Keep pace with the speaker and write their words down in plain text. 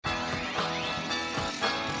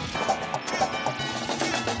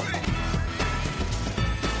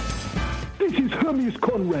name is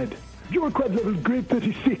Conrad, bureaucrat level grade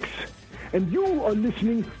 36, and you are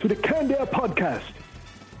listening to the Canned Air Podcast.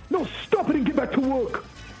 Now stop it and get back to work.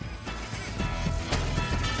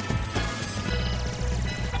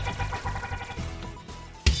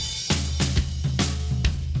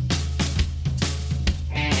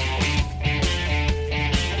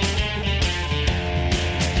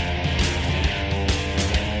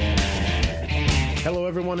 Hello,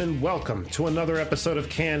 everyone, and welcome to another episode of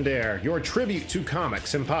Canned Air, your tribute to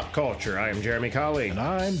comics and pop culture. I am Jeremy Colley. And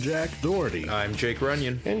I'm Jack Doherty. I'm Jake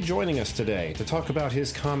Runyon. And joining us today to talk about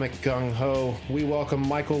his comic Gung Ho, we welcome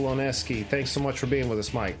Michael Loneski. Thanks so much for being with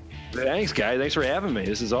us, Mike. Thanks, guys. Thanks for having me.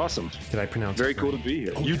 This is awesome. Did I pronounce Very it cool right? to be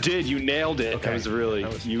here. You did. You nailed it. Okay. That was really...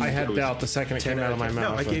 I had doubt the second it came out of my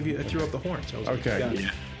mouth. No, I threw up the horns. I was okay.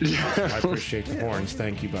 Like, I appreciate the horns.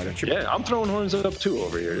 Thank you, buddy. Yeah, I'm throwing horns up too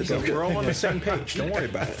over here. This is we're all on the same page. Don't worry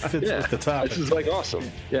about it. Fits with the topic. This is like awesome.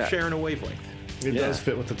 Yeah. Sharing a wavelength. It does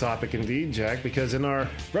fit with the topic indeed, Jack, because in our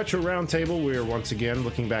Retro Roundtable, we are once again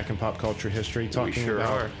looking back in pop culture history, talking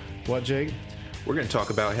about... What, Jake? We're going to talk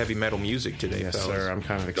about heavy metal music today, Yes, fellas. sir. I'm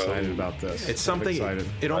kind of excited about this. It's something,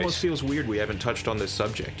 it almost feels weird we haven't touched on this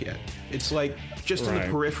subject yet. It's like just in the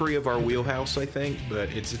periphery of our wheelhouse, I think, but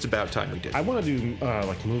it's about time we did. I want to do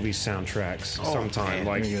like movie soundtracks sometime. Man.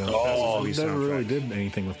 Like, never really did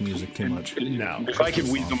anything with music too much. No. If I can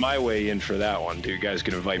weasel my way in for that one, you guys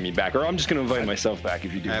can invite me back. Or I'm just going to invite myself back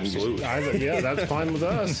if you do. Absolutely. Yeah, that's fine with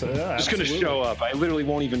us. Yeah, Just going to show up. I literally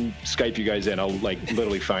won't even Skype you guys in. I'll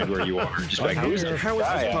literally find where you are. Just like, How is this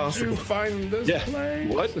possible? Find this place?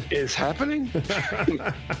 What is happening?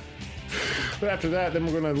 But after that, then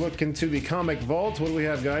we're going to look into the comic vault. What do we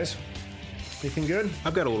have, guys? Anything good?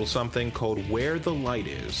 I've got a little something called Where the Light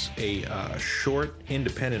Is, a short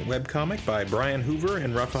independent webcomic by Brian Hoover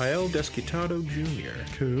and Rafael Desquitado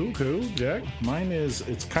Jr. Cool. Jack? Mine is,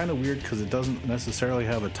 it's kind of weird because it doesn't necessarily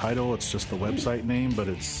have a title. It's just the website name, but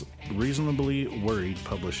it's Reasonably Worried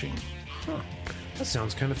Publishing. Huh. That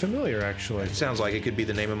sounds kind of familiar, actually. It sounds like it could be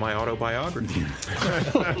the name of my autobiography.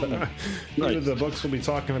 The books we'll be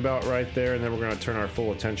talking about right there, and then we're going to turn our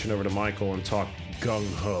full attention over to Michael and talk Gung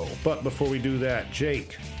Ho. But before we do that,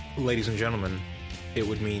 Jake. Ladies and gentlemen, it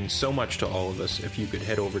would mean so much to all of us if you could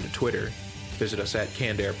head over to Twitter, visit us at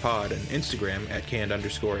Canned Air Pod, and Instagram at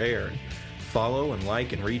Canned_Air, and follow and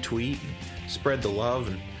like and retweet and spread the love,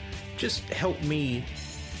 and just help me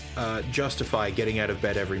justify getting out of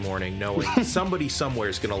bed every morning knowing somebody somewhere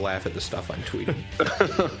is going to laugh at the stuff I'm tweeting.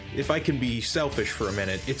 If I can be selfish for a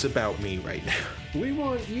minute, it's about me right now. We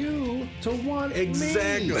want you to want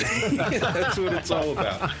Exactly. me. That's what it's all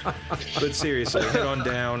about. But seriously, head on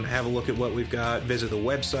down, have a look at what we've got, visit the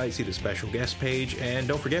website, see the special guest page, and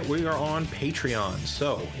don't forget, we are on Patreon.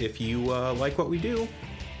 So if you like what we do,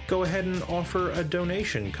 go ahead and offer a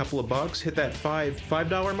donation, couple of bucks, hit that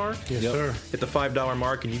 $5 mark. Yes, sir. Hit the $5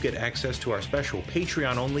 mark, and you get access to our special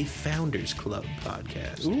Patreon-only Founders Club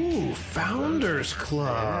podcast. Ooh, Founders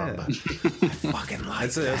Club. Yeah. I fucking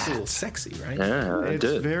like that. That's a little sexy, right? Yeah, I It's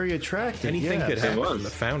did. very attractive. Anything yes. could happen in the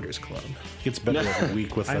Founders Club. Gets better every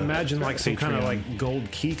week with I imagine like some kind of Patreon. like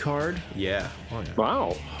gold key card. Yeah. Oh, yeah.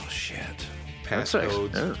 Wow. Oh, shit. That's nice.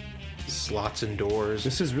 Passcodes, Yeah. slots and doors.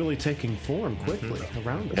 This is really taking form quickly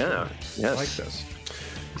around us. Yeah. Yes. I like this.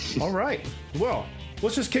 All right. Well,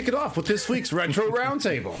 let's just kick it off with this week's Retro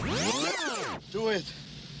Roundtable. Do it!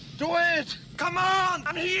 Do it! Come on!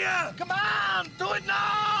 I'm here! Come on! Do it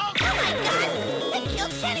now! Oh my God! They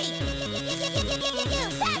killed Kenny!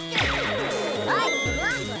 Faster!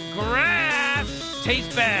 Grass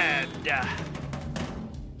tastes bad.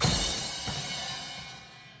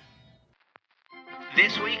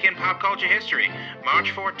 This week in pop culture history,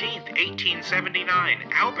 March 14th, 1879,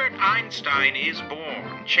 Albert Einstein is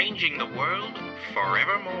born, changing the world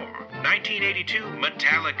forevermore. 1982,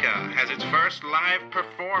 Metallica has its first live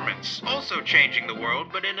performance, also changing the world,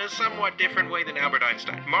 but in a somewhat different way than Albert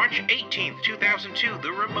Einstein. March 18th, 2002, the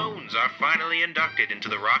Ramones are finally inducted into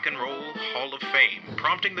the Rock and Roll Hall of Fame,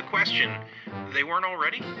 prompting the question, they weren't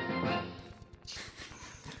already?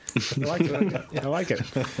 I like it. I like it.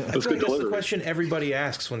 That's good That's the delivery. question everybody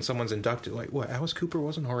asks when someone's inducted. Like, what, Alice Cooper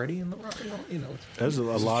wasn't already in the Rock and Roll? You know, There's a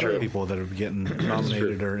lot of people that are getting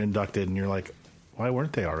nominated or inducted, and you're like, why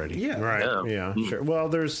weren't they already? yeah. Right. Yeah. Yeah. Sure. Well,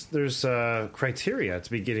 there's criteria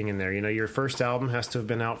to be getting in there. You know, your first album has to have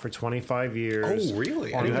been out for 25 years. Oh,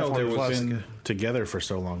 really? I Or didn't you know have there to was... plus- Been together for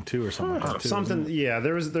so long too, or something like that too. Something, yeah.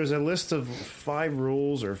 There's a list of 5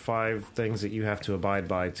 rules or 5 things that you have to abide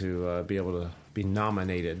by to be able to be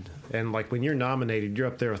nominated. And like when you're nominated, you're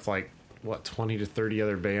up there with like what 20 to 30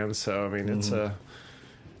 other bands. So I mean,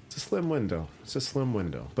 It's a slim window. It's a slim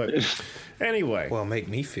window. But anyway. Well, make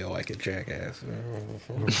me feel like a jackass.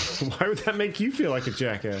 Why would that make you feel like a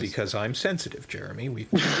jackass? Because I'm sensitive, Jeremy.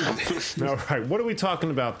 All right. What are we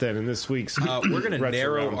talking about then in this week's we're going to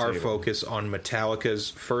narrow our Roundtable? focus on Metallica's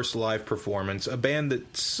first live performance, a band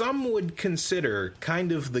that some would consider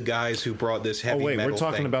kind of the guys who brought this heavy metal we're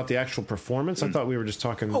talking thing. about the actual performance? I thought we were just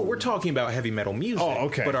talking... Oh, we're talking about heavy metal music. Oh,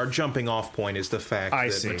 okay. But our jumping off point is the fact that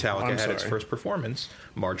Metallica had its first performance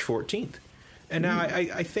March 14th. And now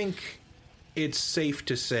I think it's safe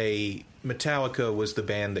to say Metallica was the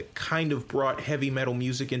band that kind of brought heavy metal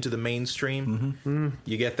music into the mainstream. Mm-hmm.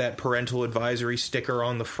 You get that parental advisory sticker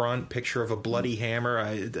on the front, picture of a bloody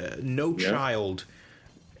hammer. No child,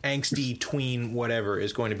 angsty tween, whatever,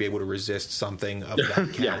 is going to be able to resist something of that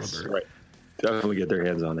caliber. Yes, right. Definitely get their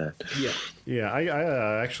hands on that. Yeah,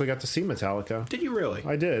 I actually got to see Metallica. Did you really?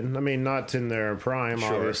 I did. I mean, not in their prime,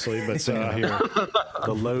 obviously, but here.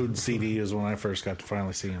 The Load CD is when I first got to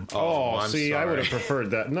finally see him. Oh, see, sorry. I would have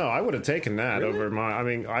preferred that. No, I would have taken that over my... I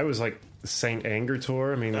mean, I was like Saint Anger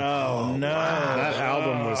Tour. I mean... Oh, no. That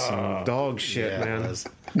album was some dog shit, man.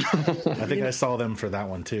 I think I saw them for that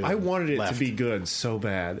one, too. I wanted it to be good so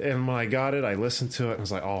bad. And when I got it, I listened to it and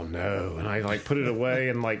was like, oh, no. And I, like, put it away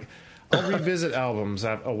and, like... I'll revisit albums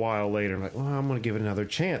a while later. I'm like, well, I'm going to give it another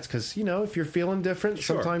chance. Because, you know, if you're feeling different,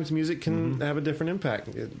 sometimes music can have a different impact.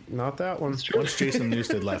 Not that one. Once Jason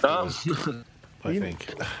Newsted left, it was, I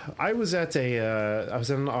think. I was at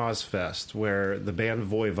an Ozfest where the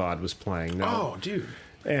band Voivod was playing. Now, Oh, dude.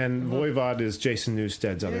 and Voivod is Jason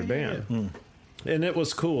Newsted's other band. And it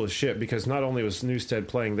was cool as shit because not only was Newsted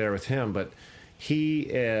playing there with him, but he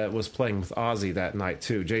was playing with Ozzy that night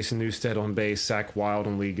too. Jason Newsted on bass, Zach Wilde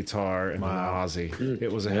on lead guitar, and then Ozzy.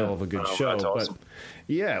 It was a hell of a good show. That's awesome. But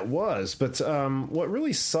yeah, it was. But what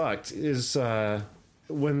really sucked is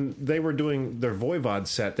when they were doing their Voivod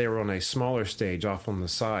set, they were on a smaller stage off on the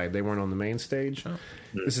side. They weren't on the main stage.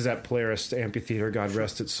 This is at Polaris Amphitheater, God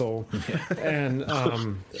rest its soul. And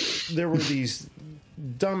there were these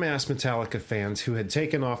dumbass Metallica fans who had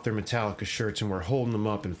taken off their Metallica shirts and were holding them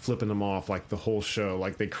up and flipping them off like the whole show.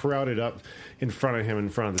 Like they crowded up in front of him in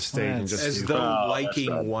front of the stage. And just As though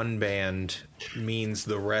liking one band means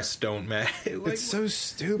the rest don't matter. Like, it's so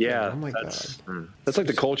stupid. Yeah, oh my God. That's like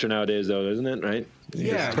the culture nowadays, though, isn't it? Right?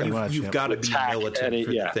 yeah, pretty much, you've got to be Attack militant any-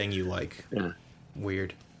 for yeah. the thing you like. Yeah.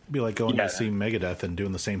 Weird. It'd be like going Yeah. to see Megadeth and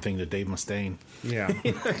doing the same thing to Dave Mustaine. Yeah.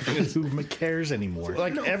 Who cares anymore?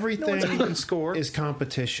 Like everything even score. is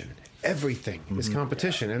competition. Everything is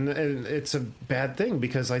competition. And it's a bad thing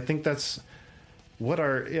because I think that's what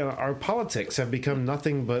our politics have become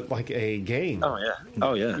nothing but like a game. Oh yeah.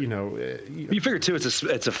 Oh yeah. You know, You figure too, it's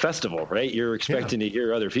a festival, right? You're expecting to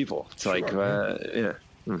hear other people. It's like, yeah.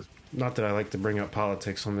 not that I like to bring up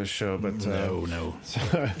politics on this show, but no.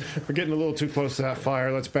 we're getting a little too close to that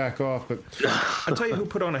fire. Let's back off. But I'll tell you who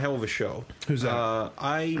put on a hell of a show. Who's that?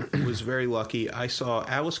 I was very lucky. I saw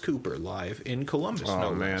Alice Cooper live in Columbus. oh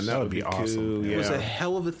no man, less. that would be awesome. cool. It was Yeah. a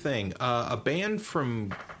hell of a thing. A band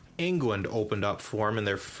from England opened up for him in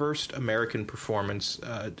their first American performance.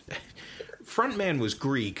 Frontman was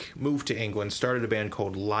Greek, moved to England, started a band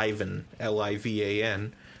called Liven,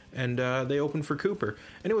 Livan, and they opened for Cooper.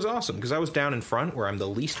 And it was awesome because I was down in front where I'm the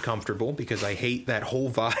least comfortable because I hate that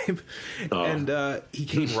whole vibe. And he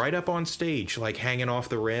came right up on stage, like hanging off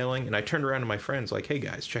the railing. And I turned around to my friends like, hey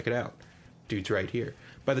guys, check it out. Dude's right here.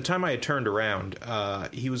 By the time I had turned around,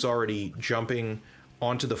 he was already jumping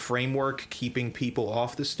onto the framework, keeping people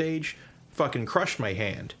off the stage. Fucking crushed my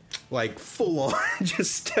hand. Like, full on,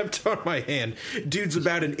 just stepped on my hand. Dude's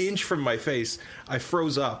about an inch from my face. I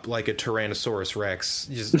froze up like a Tyrannosaurus Rex.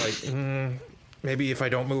 Just like, maybe if I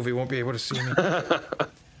don't move, he won't be able to see me.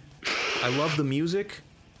 I love the music.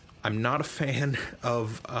 I'm not a fan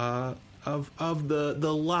of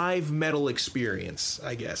the live metal experience,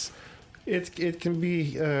 I guess. It can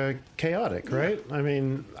be chaotic, right? I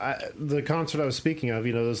mean, the concert I was speaking of,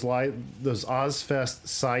 you know, those Ozfest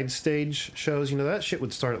side stage shows, you know, that shit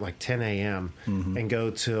would start at like 10 a.m. And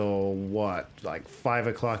go till like 5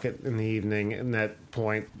 o'clock in the evening. And that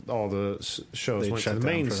point, all the shows They'd went to shut the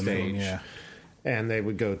down main for the stage. main, yeah. And they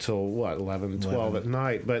would go till 11 at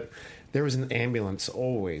night. But there was an ambulance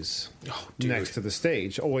always next to the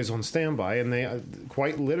stage, always on standby. And they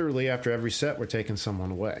quite literally, after every set, were taking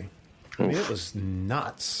someone away. I mean, it was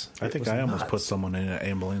nuts. I think I almost put someone in an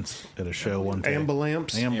ambulance at a show one day.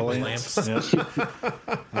 Ambulance. Yeah.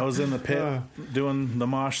 I was in the pit doing the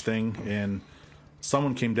mosh thing, and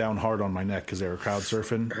someone came down hard on my neck because they were crowd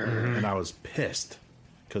surfing, and I was pissed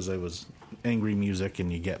because it was angry music,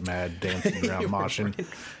 and you get mad dancing around moshing.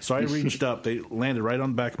 So I reached up. They landed right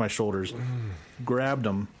on the back of my shoulders, grabbed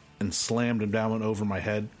them, and slammed him down and over my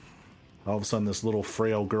head. All of a sudden, this little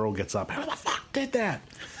frail girl gets up. How the fuck did that?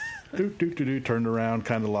 Turned around,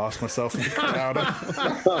 kind of lost myself in the crowd.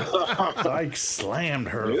 So I slammed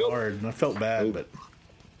her hard, and I felt bad, but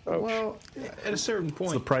Well, At a certain it's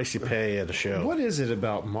point, the price you pay at a show. what is it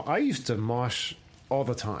about? I used to mosh all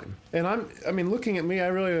the time, and I mean, looking at me, I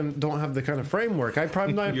really don't have the kind of framework. I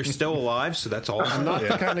probably not. you're still alive, so that's awesome. I'm not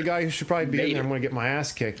the kind of guy who should probably be in there. I'm going to get my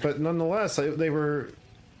ass kicked, but nonetheless,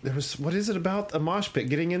 there was what is it about a mosh pit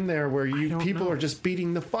getting in there where people are just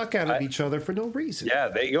beating the fuck out of each other for no reason? Yeah,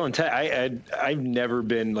 they go and I've never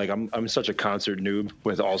been like I'm such a concert noob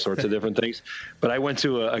with all sorts of different things, but I went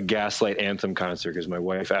to a Gaslight Anthem concert because my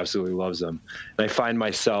wife absolutely loves them, and I find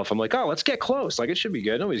myself I'm like, oh, let's get close, like it should be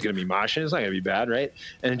good. Nobody's gonna be moshing, it's not gonna be bad, right?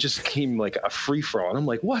 And it just came like a free for all, and I'm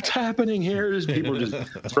like, what's happening here? There's people just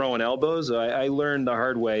throwing elbows. I learned the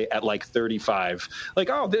hard way at like 35, like,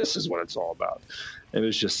 oh, this is what it's all about. It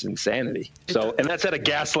was just insanity. So, and that's at a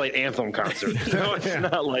Gaslight Anthem concert. It's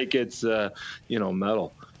not like it's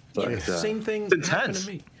metal. But, Same thing it's happened intense.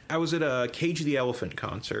 to me. I was at a Cage the Elephant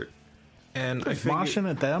concert, and I figured, Moshing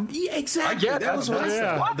at them? yeah, exactly. Yeah, that was what I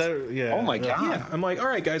said. what? Yeah. Oh my god! Yeah, I'm like, all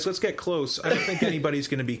right, guys, let's get close. I don't think anybody's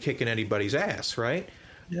going to be kicking anybody's ass, right?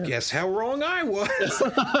 Guess how wrong I was.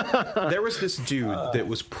 There was this dude that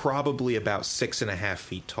was probably about 6.5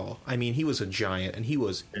 feet tall. I mean, he was a giant, and he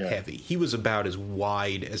was heavy. He was about as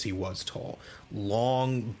wide as he was tall.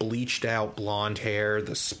 Long, bleached out blonde hair,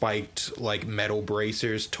 the spiked, like, metal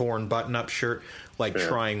bracers, torn button-up shirt, like,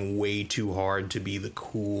 trying way too hard to be the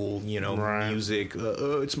cool, music,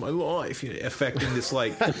 it's my life, affecting this,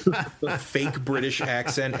 like, fake British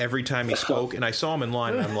accent every time he spoke. And I saw him in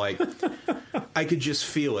line, and I'm like, I could just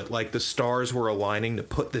feel it, like the stars were aligning to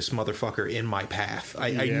put this motherfucker in my path.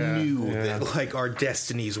 I knew that, like, our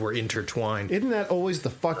destinies were intertwined. Isn't that always the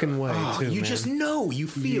fucking way, too, You man? just know. You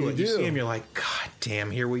feel it. You do. see him, you're like, God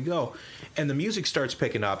damn, here we go. And the music starts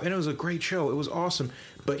picking up, and it was a great show. It was awesome.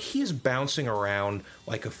 But he's bouncing around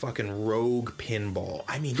like a fucking rogue pinball.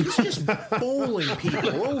 I mean, he's just bowling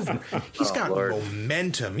people over. He's got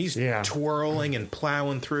momentum. He's twirling and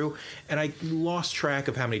plowing through. And I lost track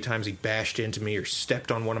of how many times he bashed into me or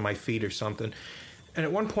stepped on one of my feet or something. And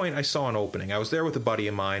at one point, I saw an opening. I was there with a buddy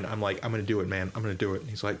of mine. I'm like, I'm going to do it, man. I'm going to do it. And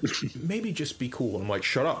he's like, maybe just be cool. I'm like,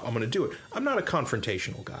 shut up. I'm going to do it. I'm not a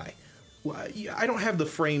confrontational guy. I don't have the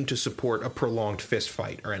frame to support a prolonged fist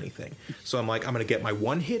fight or anything. So I'm like, I'm going to get my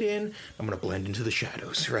one hit in. I'm going to blend into the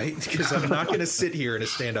shadows, right? Because I'm not going to sit here in a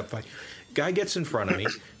stand-up fight. Guy gets in front of me,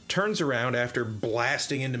 turns around after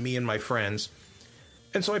blasting into me and my friends,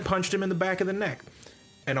 and so I punched him in the back of the neck.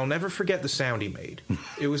 And I'll never forget the sound he made.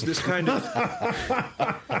 It was this kind of...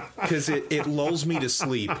 Because it lulls me to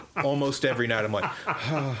sleep almost every night. I'm like...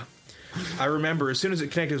 I remember as soon as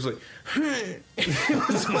it connected, it was like... it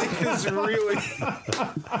was like this really...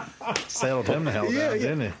 Sailed him the hell down,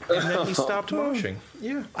 didn't he? And then he stopped moshing.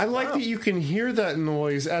 Yeah. I like that you can hear that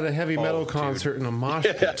noise at a heavy metal concert in a mosh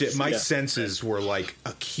pit. My senses were like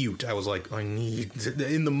acute. I was like, I need...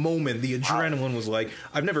 In the moment, the adrenaline was like,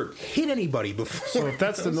 I've never hit anybody before. So if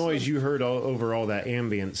that's the noise you heard over all that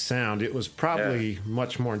ambient sound, it was probably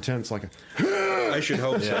much more intense, like a... I should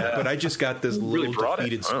hope so. But I just got this little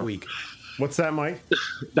defeated squeak. What's that, Mike?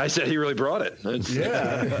 I said he really brought it.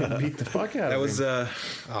 Yeah, beat the fuck out of him.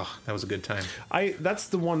 That was a good time. That's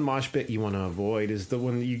the one mosh pit you want to avoid, is the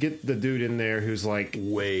one you get the dude in there who's like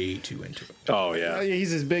way too into it. Oh yeah,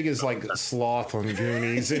 he's as big as like Sloth on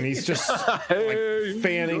Goonies, and he's just like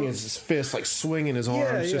fanning his fist, like swinging his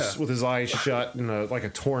arms, just with his eyes shut, and like a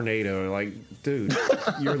tornado. Like, dude,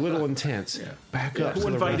 you're a little intense. Back up. Who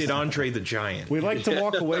invited Andre the Giant? We like to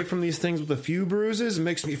walk away from these things with a few bruises. It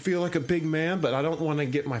makes me feel like a big man, but I don't want to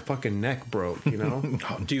get my fucking neck broke, you know?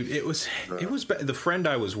 Oh, dude, it was the friend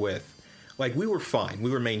I was with, like, we were fine.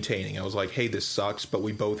 We were maintaining. I was like, hey, this sucks, but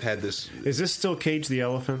we both had this... Is this still Cage the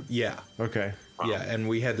Elephant? Yeah. Okay. Yeah, and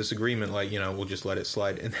we had this agreement, like, we'll just let it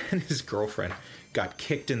slide. And then his girlfriend got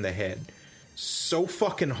kicked in the head so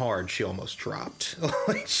fucking hard she almost dropped.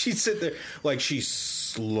 Like, she'd sit there, like, she's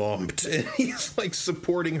slumped, and he's, like,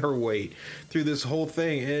 supporting her weight through this whole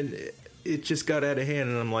thing, and it just got out of hand,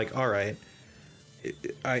 and I'm like, all right,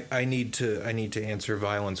 I need to answer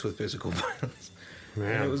violence with physical violence.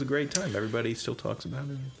 Man. And it was a great time. Everybody still talks about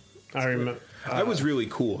it. I remember. I was really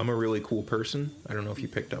cool. I'm a really cool person. I don't know if you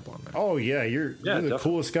picked up on that. Oh yeah, you're the definitely.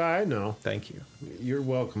 coolest guy I know. Thank you. You're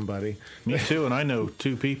welcome, buddy. Me too, and I know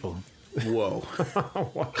 2 people. Whoa.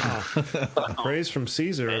 Wow. Praise from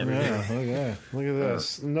Caesar. Yeah. Look at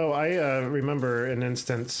this. No, I remember an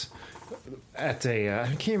instance at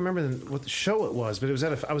I can't remember what the show it was, but it was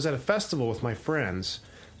I was at a festival with my friends.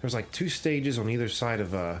 There was like 2 stages on either side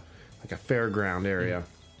of like a fairground area.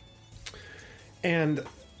 And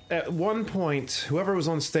at one point, whoever was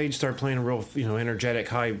on stage started playing a real, energetic,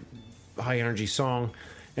 high energy song,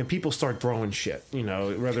 and people start throwing shit,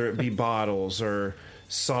 whether it be bottles or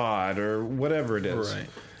sod or whatever it is. Right.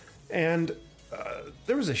 And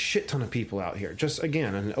there was a shit ton of people out here, just,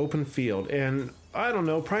 again, an open field. And I don't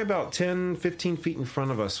know, probably about 10, 15 feet in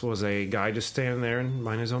front of us was a guy just standing there and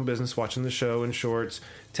minding his own business, watching the show in shorts,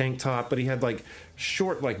 tank top, but he had, like,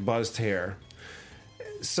 short, like, buzzed hair.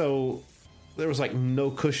 So there was, like,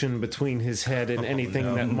 no cushion between his head and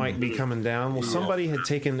anything that might be coming down. Well, somebody had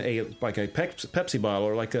taken a Pepsi bottle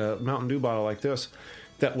or, like, a Mountain Dew bottle like this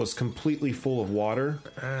that was completely full of water,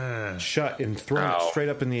 shut, and thrown it straight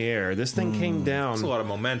up in the air. This thing came down. That's a lot of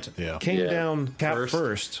momentum. Came down cap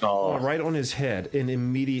first right on his head, and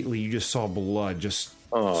immediately you just saw blood just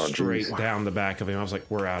straight down the back of him. I was like,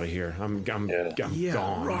 "We're out of here. I'm gone.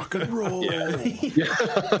 Rock and roll."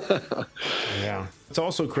 Yeah. It's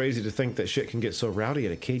also crazy to think that shit can get so rowdy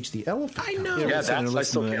at a Cage the Elephant. I know. Yeah, that's I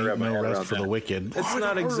still can't wrap my head around for the wicked. It's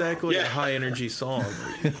not exactly a high energy song.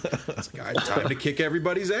 It's like, time to kick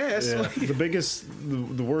everybody's ass. Yeah.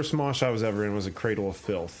 The worst mosh I was ever in was a Cradle of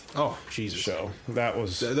Filth. Oh, Jesus. Show. That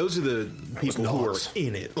was... Those are the people who are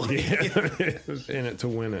in it. In it to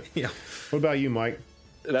win it. Yeah. What about you, Mike?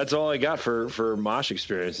 That's all I got for mosh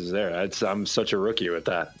experiences there. I'm such a rookie with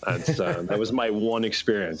that. That was my one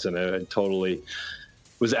experience, and I totally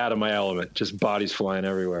was out of my element, just bodies flying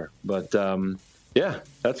everywhere. But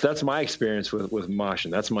that's my experience with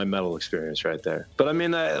moshing. That's my metal experience right there. But I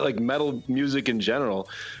mean, like metal music in general,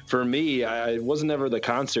 for me, I wasn't ever the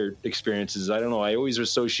concert experiences. I don't know. I always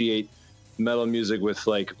associate metal music with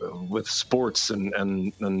sports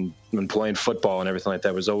and playing football and everything like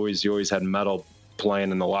that. You always had metal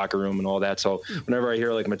playing in the locker room and all that. So whenever I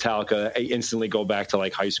hear like Metallica, I instantly go back to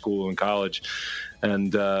like high school and college,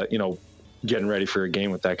 and getting ready for a game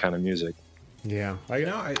with that kind of music. Yeah,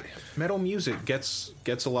 metal music gets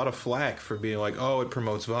a lot of flack for being like, oh, it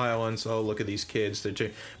promotes violence. Oh, look at these kids.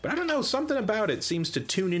 But I don't know, something about it seems to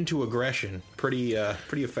tune into aggression pretty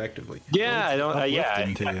effectively. Yeah,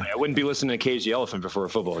 I wouldn't be listening to Cage the Elephant before a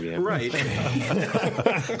football game, right?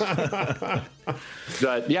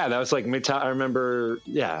 But yeah, that was like I remember.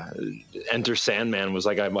 Yeah, Enter Sandman was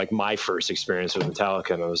like my first experience with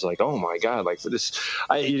Metallica, and I was like, oh my god, like this.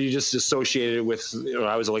 You just associated it with.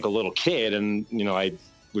 I was like a little kid, and I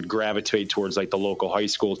would gravitate towards like the local high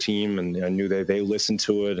school team, and I knew they listened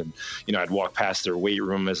to it, and I'd walk past their weight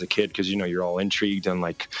room as a kid because you're all intrigued on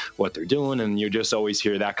like what they're doing, and you just always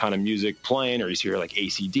hear that kind of music playing, or you hear like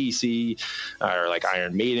AC/DC or like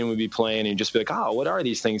Iron Maiden would be playing, and you just be like, oh, what are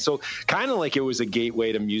these things? So kind of like it was a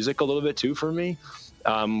gateway to music a little bit too for me.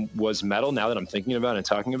 Was metal, now that I'm thinking about it and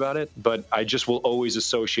talking about it, but I just will always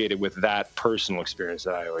associate it with that personal experience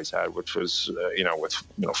that I always had, which was with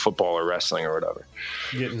football or wrestling or whatever.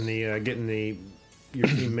 Getting your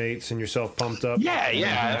teammates and yourself pumped up.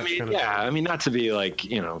 I mean, not to be like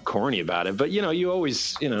corny about it, but you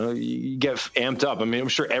always you get amped up. I mean, I'm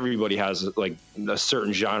sure everybody has like a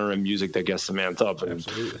certain genre of music that gets them amped up. And,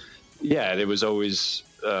 absolutely. Yeah, it was always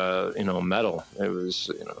metal. It was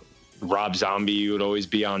Rob Zombie would always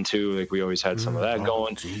be on too. Like we always had some of that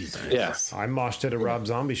going. Jesus. Yeah, I moshed at a Rob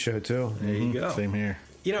Zombie show too. There you go. Same here.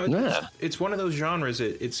 It's one of those genres.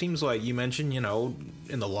 It seems like you mentioned,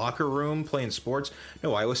 in the locker room playing sports.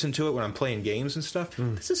 No, I listen to it when I'm playing games and stuff.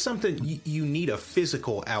 This is something you need a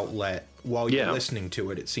physical outlet while you're listening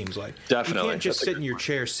to it. It seems like definitely you can't just sit in your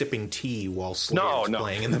chair sipping tea while Slayer's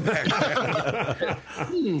playing in the background.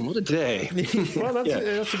 What a day! Well,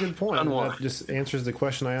 that's a good point. That just answers the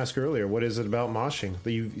question I asked earlier. What is it about moshing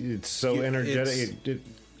that it's so energetic?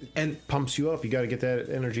 It pumps you up. You got to get that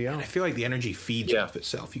energy out. I feel like the energy feeds off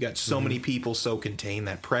itself. You got so many people so contained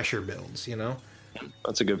that pressure builds,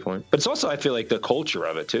 That's a good point. But it's also, I feel like, the culture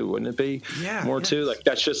of it too, wouldn't it be? Yeah. More too. Like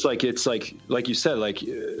that's just like it's like you said, like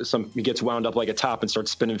he gets wound up like a top and starts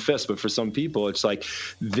spinning fists. But for some people, it's like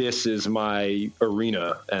this is my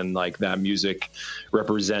arena, and like that music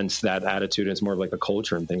represents that attitude. And it's more of like a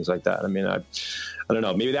culture and things like that. I mean, I don't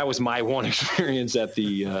know. Maybe that was my one experience at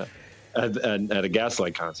the. At a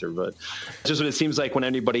Gaslight concert, but just what it seems like when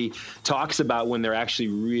anybody talks about when they're actually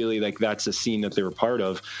really like that's a scene that they were part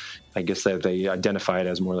of. I guess that they identify it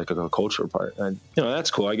as more like a cultural part, and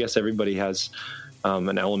that's cool. I guess everybody has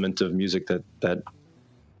an element of music that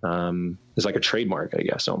is like a trademark. I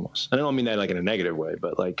guess almost. I don't mean that like in a negative way,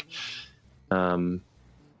 but like that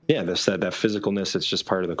physicalness. It's just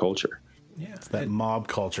part of the culture. Yeah, That mob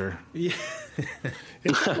culture. Yeah,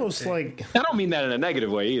 It's almost like I don't mean that in a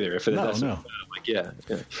negative way either. If No, that's no. like, yeah.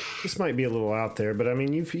 this might be a little out there, but I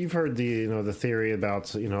mean, you've heard the the theory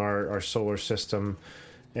about our solar system,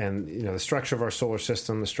 and the structure of our solar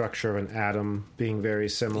system, the structure of an atom being very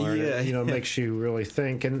similar. Yeah, and it makes you really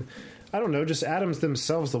think. And I don't know, just atoms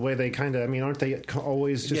themselves, the way they kind of, aren't they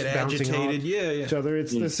always just Get bouncing off agitated, each other?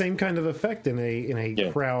 It's the same kind of effect in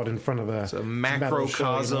a crowd in front of a, it's a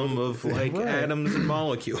macrocosm of like atoms and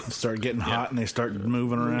molecules. Start getting hot and they start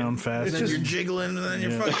moving around fast. It's And then just- you're jiggling, and then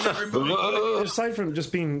you're fucking everybody. Aside from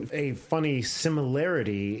just being a funny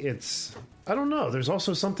similarity, it's, I don't know. There's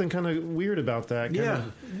also something kind of weird about that. kind Yeah,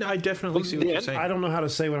 of- no, I definitely see what you're saying. I don't know how to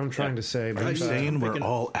say what I'm trying to say. But Are you saying we're thinking-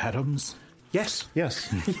 all atoms? Yes,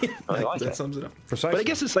 yes, I like that that. sums it up. precisely. But I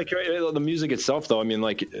guess it's like the music itself, though. I mean,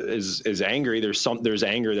 like, is angry. There's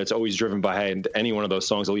anger that's always driven behind any one of those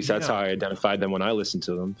songs. At least that's how I identified them when I listened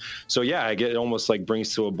to them. So yeah, I get it almost like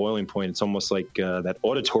brings to a boiling point. It's almost like that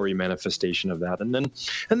auditory manifestation of that, and then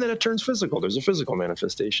it turns physical. There's a physical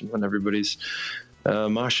manifestation when everybody's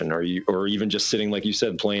moshing, or even just sitting, like you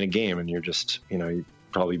said, playing a game, and you're just you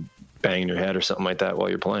probably banging your head or something like that while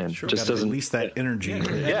you're playing. Just Gotta doesn't. release that energy.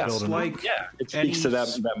 Yeah, It's like it speaks to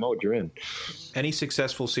that mode you're in. any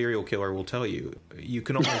successful serial killer will tell you, you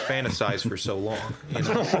can only fantasize for so long.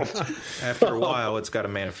 After a while, it's got to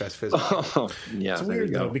manifest physically. Yeah, It's there weird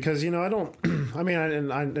you go. though, because I don't. I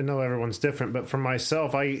mean, I know everyone's different, but for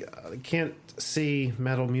myself, I can't see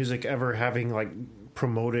metal music ever having like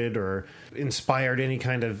promoted or inspired any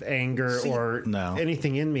kind of anger or No.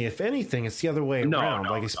 anything in me. If anything, it's the other way around.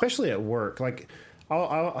 Like especially at work, like.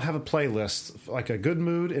 I'll have a playlist, like a good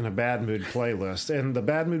mood and a bad mood playlist. And the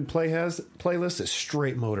bad mood playlist is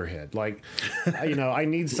straight Motorhead. Like, I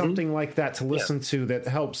need something like that to listen to that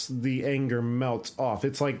helps the anger melt off.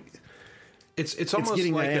 It's like It's almost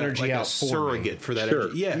getting like that energy a out for me. surrogate for that Sure.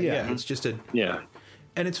 energy. Yeah, Yeah. yeah. It's just a Yeah.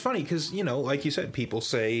 And it's funny because, like you said, people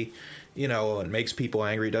say, it makes people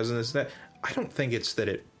angry, doesn't this, that. I don't think it's that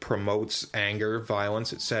it promotes anger,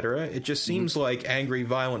 violence, etc. It just seems like angry,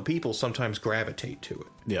 violent people sometimes gravitate to it.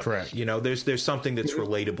 Yeah, correct. There's something that's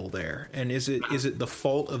relatable there. And is it the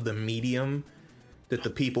fault of the medium that the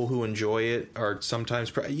people who enjoy it are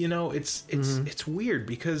sometimes, it's weird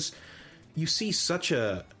because you see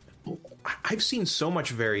I've seen so much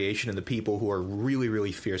variation in the people who are really,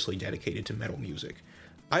 really fiercely dedicated to metal music.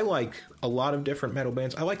 I like a lot of different metal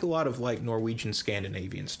bands. I like a lot of like Norwegian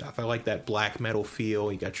Scandinavian stuff. I like that black metal feel.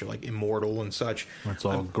 You got your like Immortal and such. It's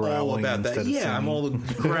all I'm growling all about that. instead of Yeah, singing. I'm all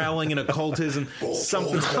growling and occultism.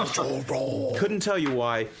 Something. Couldn't tell you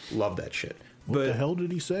why. Love that shit. What the hell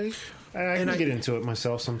did he say? I can get into it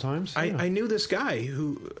myself sometimes. Yeah. I knew this guy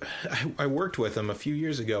who I worked with him a few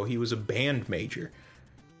years ago. He was a band major.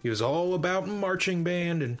 He was all about marching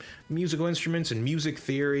band and musical instruments and music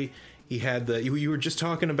theory. He had you were just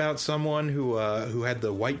talking about someone who had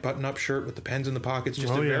the white button-up shirt with the pens in the pockets,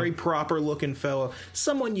 just very proper-looking fellow.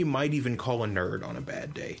 Someone you might even call a nerd on a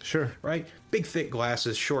bad day. Sure. Right? Big, thick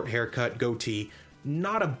glasses, short haircut, goatee.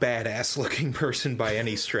 Not a badass-looking person by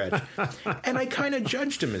any stretch. And I kind of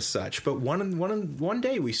judged him as such. But one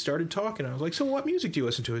day we started talking. I was like, so what music do you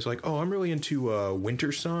listen to? He's like, oh, I'm really into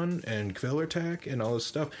Winter Sun and Kvelertak and all this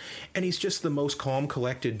stuff. And he's just the most calm,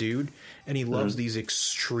 collected dude. And he loves these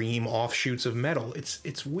extreme offshoots of metal.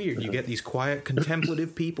 It's weird. You get these quiet,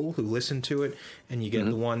 contemplative people who listen to it, and you get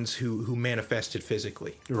the ones who manifest it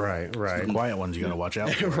physically. Right. The quiet ones you gotta watch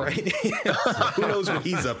out for. Right? Who knows what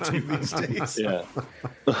he's up to these days? Yeah.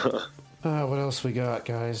 What else we got,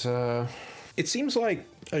 guys? It seems like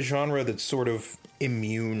a genre that's sort of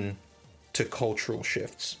immune to cultural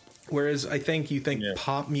shifts. Whereas I think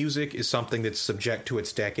pop music is something that's subject to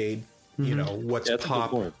its decade. What's That's a good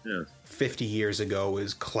pop point. Yeah. 50 years ago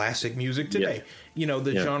is classic music today.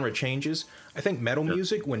 The genre changes. I think metal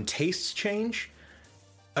music, when tastes change,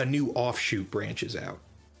 a new offshoot branches out.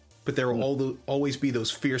 But there will always be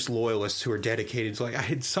those fierce loyalists who are dedicated to,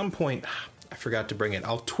 like, at some point, I forgot to bring it.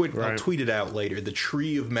 I'll tweet it out later. The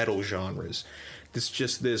tree of metal genres.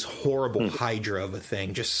 This horrible hydra of a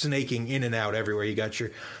thing, just snaking in and out everywhere. You got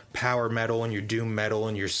your power metal and your doom metal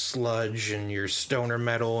and your sludge and your stoner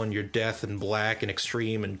metal and your death and black and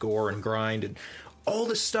extreme and gore and grind and all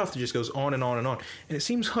this stuff that just goes on and on and on. And it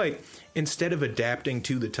seems like instead of adapting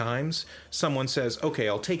to the times, someone says, okay,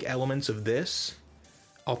 I'll take elements of this,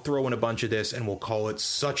 I'll throw in a bunch of this, and we'll call it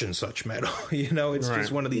such and such metal. It's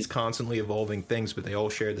just one of these constantly evolving things, but they all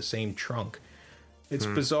share the same trunk. It's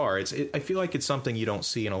bizarre. I feel like it's something you don't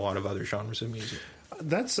see in a lot of other genres of music.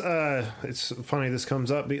 That's it's funny this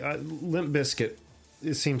comes up. Limp Bizkit,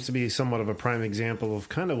 it seems to be somewhat of a prime example of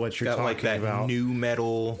kind of what you're Got talking like that about. new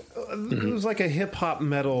metal. it was like a hip hop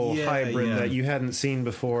metal hybrid yeah. that you hadn't seen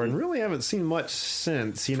before, and really haven't seen much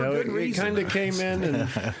since. You know, good it reason. kind of came in,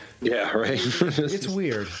 and Yeah, right. it's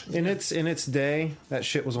weird. In its day, that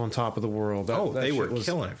shit was on top of the world. That they shit were was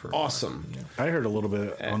killing it for a while. awesome. I heard a little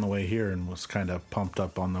bit on the way here and was kind of pumped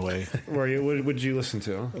up on the way. What did you listen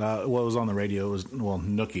to? What was on the radio was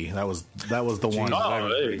Nookie. That was the one. Oh,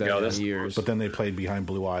 there you go. That's years. But then they played Behind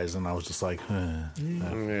Blue Eyes, and I was just like,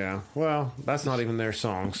 Yeah. Well, that's not even their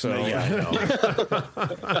song. So yeah, I know.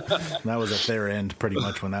 That was at their end pretty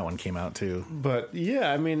much when that one came out too. But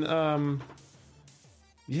yeah, I mean,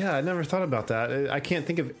 yeah, I never thought about that. I can't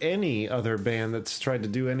think of any other band that's tried to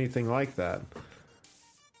do anything like that.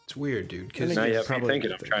 It's weird, dude. Because now you have me probably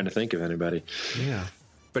thinking. I'm trying to think of anybody. Yeah.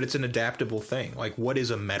 but it's an adaptable thing. Like, what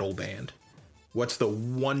is a metal band? What's the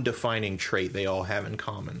one defining trait they all have in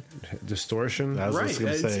common? Distortion. I was Right. just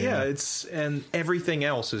gonna say, It's and everything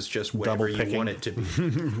else is just whatever Double you picking. want it to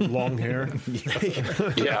be. Long hair.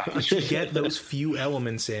 Yeah. You get those few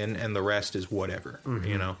elements in, and the rest is whatever.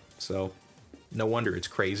 You know, so no wonder it's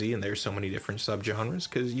crazy, and there's so many different subgenres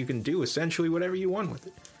because you can do essentially whatever you want with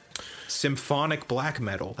it. Symphonic black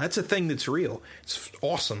metal. That's a thing that's real. It's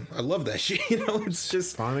awesome. I love that shit. You know, it's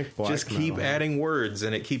just Symphonic black just keep metal. adding words,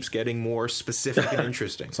 and it keeps getting more specific and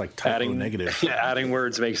interesting. it's like typo Adding negative. Yeah, adding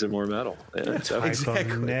words makes it more metal. Yeah, definitely.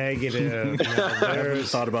 Exactly. Negative. Now, I haven't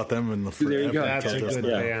there's- thought about them in the There you go. That's a good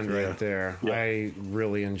Yeah. band right there. Yeah. I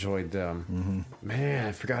really enjoyed them. Man,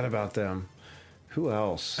 I forgot about them. Who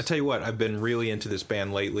else? I tell you what, I've been really into this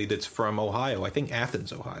band lately that's from Ohio. I think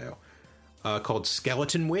Athens, Ohio. Called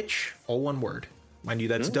Skeleton Witch, all one word. Mind you,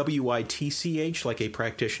 that's WITCH, like a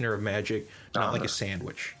practitioner of magic, not like a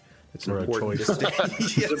sandwich. It's an Or a important choice.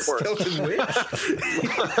 distinction. Yes, Skeleton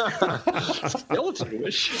Witch. Skeleton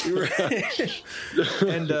wish.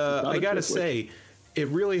 And I gotta say, it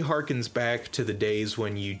really harkens back to the days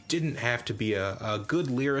when you didn't have to be a good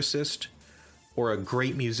lyricist or a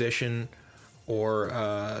great musician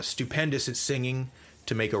or stupendous at singing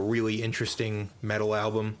to make a really interesting metal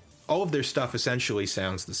album. All of their stuff essentially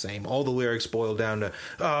sounds the same. All the lyrics boil down to,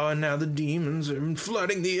 oh, and now the demons are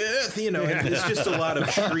flooding the earth, you know, and it's just a lot of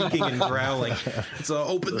shrieking and growling. It's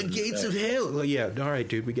open the gates of hell. Like, yeah, all right,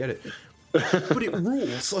 dude, we get it. But it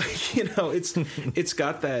rules. Like, you know, it's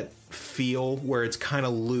got that feel where it's kind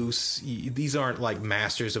of loose. These aren't like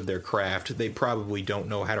masters of their craft. They probably don't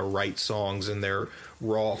know how to write songs in their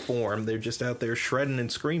raw form. They're just out there shredding and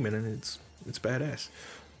screaming, and it's badass.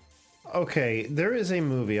 Okay, there is a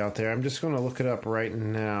movie out there. I'm just going to look it up right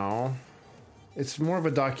now. It's more of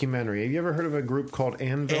a documentary. Have you ever heard of a group called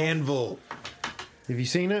Anvil? Anvil. Have you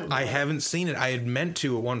seen it? I haven't seen it. I had meant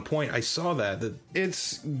to at one point. I saw that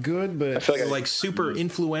It's good, but it's feel like like super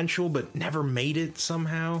influential, but never made it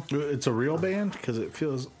somehow. It's a real band because it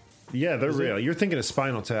feels. yeah, they're real. You're thinking of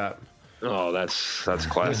Spinal Tap, Oh, that's which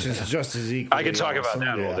classic. is just as equal. I could talk about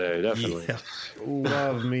that all day, definitely. Yeah.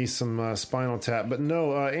 Love me some Spinal Tap, but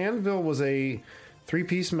no, Anvil was a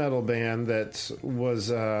three-piece metal band that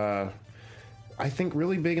was, I think,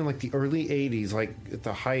 really big in like the early '80s, like at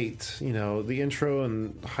the height, you know, the intro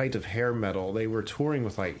and height of hair metal. They were touring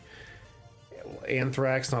with like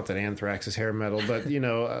Anthrax. Not that Anthrax is hair metal, but you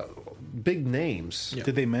know, big names.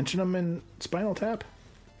 Did they mention them in Spinal Tap?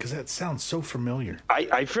 Because that sounds so familiar.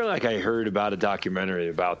 I feel like I heard about a documentary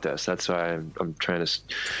about this. That's why I'm trying to.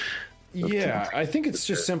 Yeah, I think it's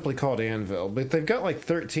just simply called Anvil, but they've got like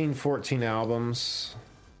 13, 14 albums.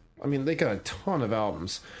 I mean, they got a ton of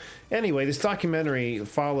albums. Anyway, this documentary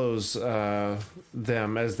follows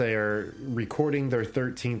them as they are recording their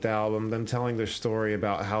 13th album, them telling their story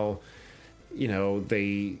about how, you know,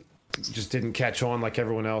 they just didn't catch on like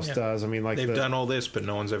everyone else does. I mean, like They've done all this, but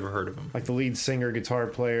no one's ever heard of them. like the lead singer, guitar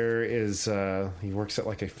player is he works at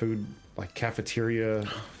like a food cafeteria,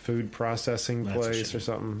 food processing place or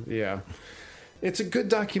something. Yeah. It's a good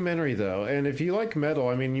documentary though, and if you like metal,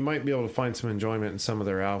 I mean, you might be able to find some enjoyment in some of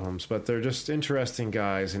their albums, but they're just interesting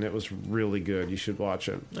guys, and it was really good. You should watch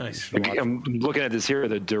it. Nice. I'm looking at this here.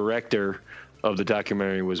 The director of the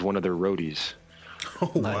documentary was one of their roadies.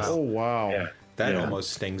 Oh, wow. Oh wow. Yeah. That Yeah.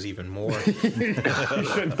 almost stings even more. You shouldn't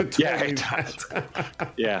have told Yeah, me it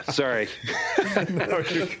that. Yeah, sorry. No,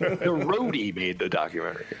 you're good. The roadie made the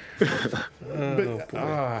documentary. But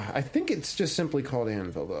I think it's just simply called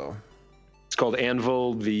Anvil though. It's called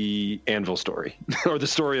Anvil, the Anvil story, or the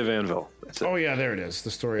story of Anvil. That's it. Oh yeah, there it is.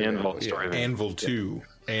 The story Anvil, of the story of Anvil 2.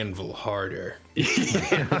 Anvil harder.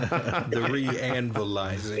 The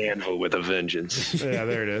re-anvilizing. Anvil with a vengeance. Yeah,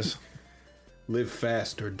 there it is. Live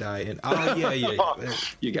fast or die in. Oh, yeah.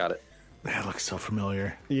 You got it. That looks so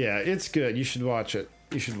familiar. Yeah, it's good. You should watch it.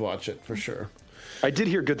 You should watch it for sure. I did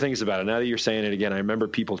hear good things about it. Now that you're saying it again, I remember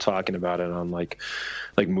people talking about it on like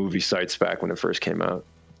movie sites back when it first came out.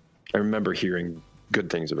 I remember hearing good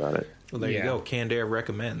things about it. Well, there you go. Canned Air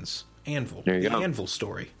recommends Anvil. There you The go. Anvil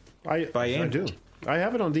story. I Anvil. do. I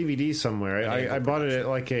have it on DVD somewhere. I bought it at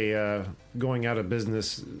like a going out of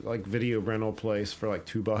business like video rental place for like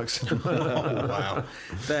 $2. Oh, wow.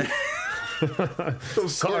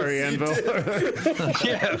 Sorry, Anvil.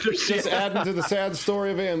 Yeah, Just adding to the sad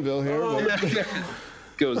story of Anvil here.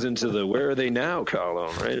 goes into the "Where Are They Now"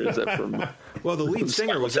 column, right? Is that from? Well, the lead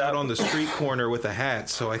singer was out on the street corner with a hat,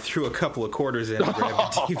 so I threw a couple of quarters in and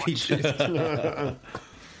grabbed the DVD.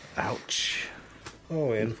 Ouch.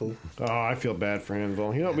 Oh, Anvil. Oh, I feel bad for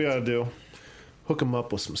Anvil. You know what we ought to do? Hook him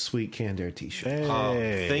up with some sweet Canned Air t-shirts.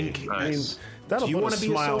 Think. I mean, that'll Do you put wanna a be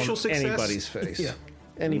a smile social on success? anybody's face. Yeah.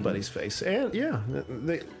 Anybody's face. And yeah,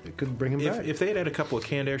 they could bring him back. If they had a couple of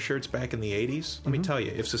Canned Air shirts back in the 80s, let me tell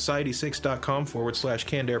you, if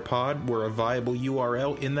society6.com/Canned Air Pod were a viable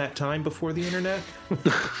URL in that time before the internet,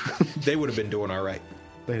 they would have been doing all right.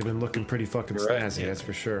 They'd have been looking pretty fucking snazzy, that's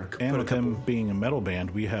for sure. And with them being a metal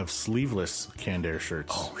band, we have sleeveless Canned Air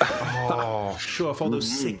shirts. Show off all those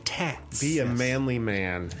sick tats. Be a manly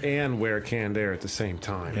man and wear Canned Air at the same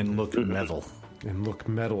time. And look metal. And look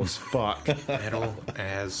metal as fuck. Metal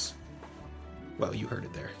as... Well, you heard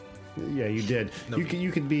it there. Yeah, you did.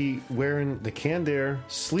 You could be wearing the Canned Air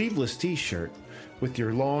sleeveless t-shirt with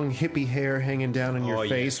your long hippie hair hanging down on your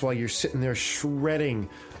face while you're sitting there shredding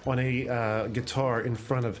on a guitar in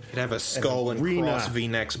front of You'd have a skull and cross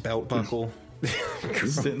V-necks belt buckle.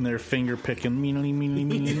 Sitting there finger picking.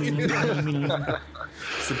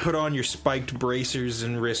 So put on your spiked bracers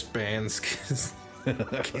and wristbands, because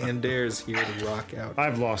Canned Air's here to rock out.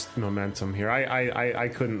 I've lost momentum here. I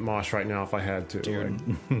couldn't mosh right now if I had to.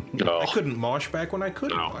 I couldn't mosh back when I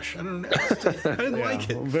could mosh. I don't know. I didn't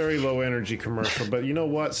like it. Very low energy commercial. But you know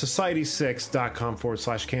what?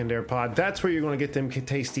 Society6.com/Canned Air Pod. That's where you're going to get them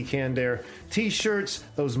tasty Canned Air t-shirts,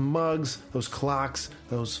 those mugs, those clocks,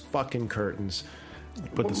 those fucking curtains.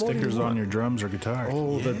 Put the stickers on your drums or guitar.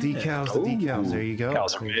 Oh, the decals, the decals. There you go.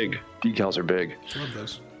 Decals are big. Decals are big. Love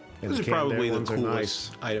those. And This is Canned probably Air the ones are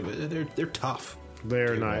coolest item. They're tough.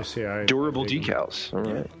 They're nice, yeah. Durable decals. All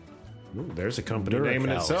right. Ooh, there's a company name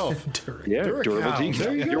in itself. Yeah, Duracals. durable decals.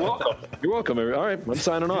 There you go. You're welcome. You're welcome. All right, I'm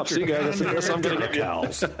signing off. See you guys. I guess I'm going to get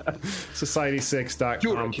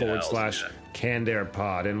Society6.com/Canned Air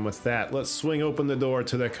Pod. And with that, let's swing open the door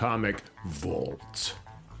to the comic vault.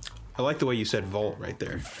 I like the way you said vault right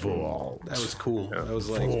there. Vault. That was cool. That was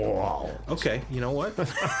like, Vault. okay, you know what?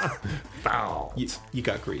 Vault. You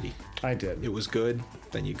got greedy. I did. It was good,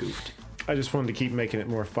 then you goofed. I just wanted to keep making it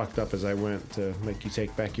more fucked up as I went to make you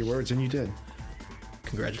take back your words, and you did.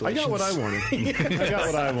 Congratulations. I got what I wanted. I got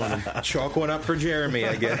what I wanted. Chalk one up for Jeremy,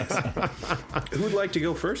 I guess. Who would like to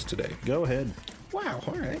go first today? Go ahead. Wow,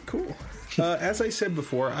 all right, cool. As I said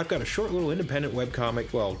before, I've got a short little independent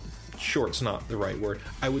webcomic. Well, short's not the right word.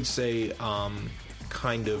 I would say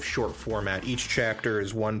kind of short format. Each chapter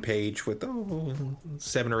is one page with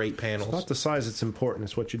 7 or 8 panels. It's not the size that's important,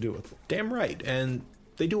 it's what you do with it. Damn right. And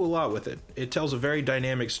they do a lot with it. It tells a very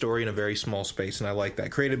dynamic story in a very small space, and I like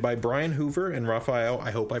that. Created by Brian Hoover and Rafael, I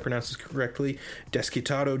hope I pronounced this correctly,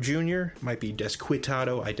 Desquitado Jr. Might be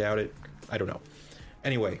Desquitado, I doubt it. I don't know.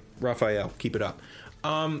 Anyway, Rafael, keep it up.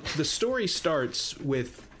 The story starts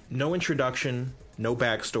with no introduction, no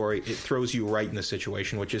backstory. It throws you right in the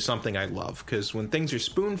situation, which is something I love, because when things are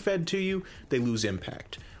spoon-fed to you, they lose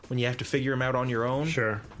impact. When you have to figure them out on your own,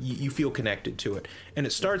 sure, you feel connected to it. And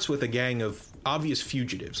it starts with a gang of obvious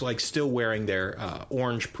fugitives, like still wearing their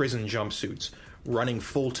orange prison jumpsuits, running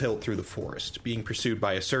full tilt through the forest, being pursued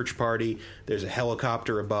by a search party. There's a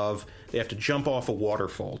helicopter above. They have to jump off a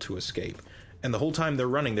waterfall to escape. And the whole time they're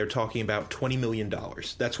running, they're talking about $20 million.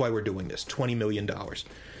 That's why we're doing this, $20 million.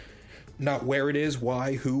 Not where it is,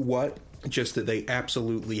 why, who, what, just that they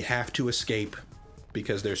absolutely have to escape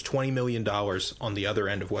because there's $20 million on the other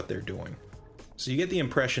end of what they're doing. So you get the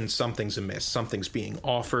impression something's amiss, something's being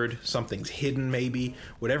offered, something's hidden maybe.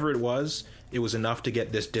 Whatever it was enough to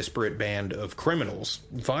get this disparate band of criminals,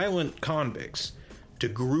 violent convicts, to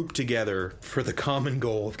group together for the common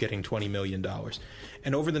goal of getting $20 million.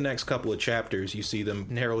 And over the next couple of chapters, you see them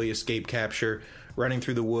narrowly escape capture, running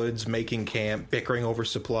through the woods, making camp, bickering over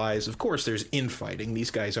supplies. Of course, there's infighting. These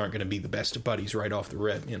guys aren't going to be the best of buddies right off the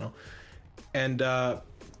rip, you know. And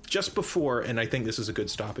just before, and I think this is a good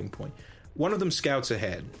stopping point, one of them scouts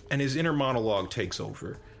ahead, and his inner monologue takes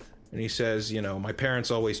over. And he says, you know, my parents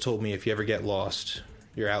always told me if you ever get lost,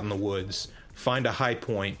 you're out in the woods, find a high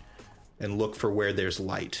point and look for where there's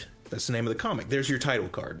light. That's the name of the comic. There's your title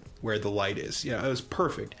card, Where the Light Is. Yeah, it was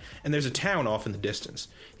perfect. And there's a town off in the distance.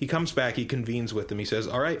 He comes back, he convenes with them. He says,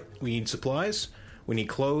 all right, we need supplies, we need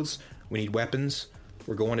clothes, we need weapons,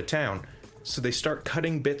 we're going to town. So they start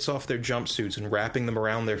cutting bits off their jumpsuits and wrapping them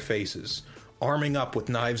around their faces, arming up with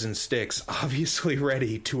knives and sticks, obviously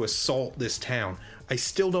ready to assault this town. I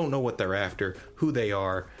still don't know what they're after, who they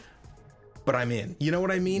are, but I'm in. You know what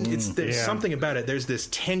I mean? There's something about it. There's this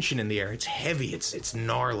tension in the air. It's heavy. It's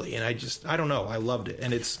gnarly. And I don't know. I loved it.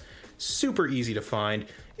 And it's super easy to find.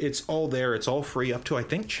 It's all there. It's all free up to, I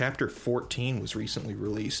think, Chapter 14 was recently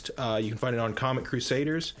released. You can find it on Comic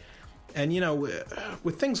Crusaders. And, you know,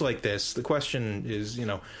 with things like this, the question is, you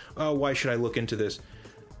know, why should I look into this?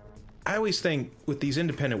 I always think with these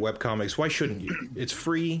independent webcomics, why shouldn't you? It's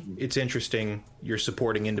free, it's interesting, you're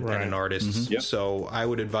supporting independent artists. Yep. So I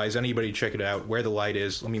would advise anybody to check it out. Where the Light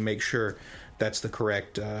Is. Let me make sure that's the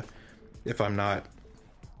correct, if I'm not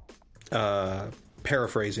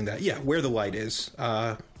paraphrasing that. Yeah, Where the Light Is,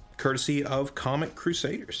 courtesy of Comic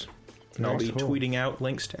Crusaders. And I'll be tweeting out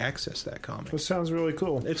links to access that comic. That sounds really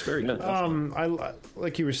cool. It's very cool.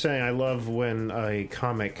 Like you were saying, I love when a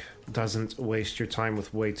comic doesn't waste your time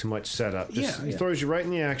with way too much setup. It throws you right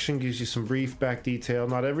in the action, gives you some brief back detail.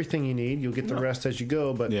 Not everything you need. You'll get the rest as you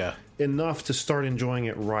go, but enough to start enjoying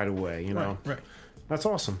it right away. You know, right. That's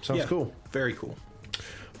awesome. Sounds cool. Very cool.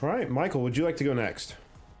 All right, Michael, would you like to go next?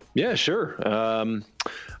 Yeah, sure.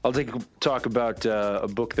 I'll talk about a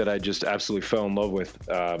book that I just absolutely fell in love with.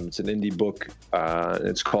 It's an indie book.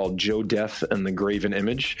 It's called Joe Death and the Graven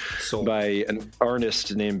Image by an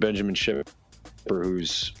artist named Benjamin Shipper,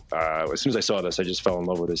 who's, as soon as I saw this, I just fell in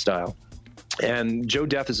love with his style. And Joe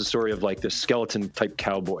Death is a story of like this skeleton type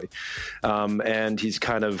cowboy. And he's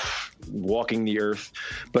kind of walking the earth.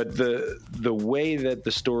 But the way that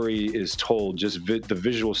the story is told, just the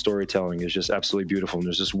visual storytelling is just absolutely beautiful. And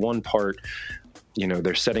there's this one part, you know,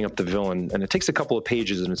 they're setting up the villain, and it takes a couple of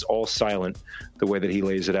pages and it's all silent the way that he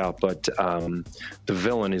lays it out. But the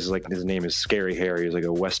villain is like, his name is Scary Harry. He's like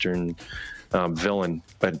a Western villain,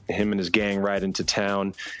 but him and his gang ride into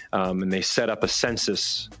town, and they set up a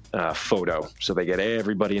census photo. So they get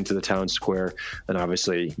everybody into the town square, and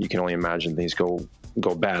obviously you can only imagine things go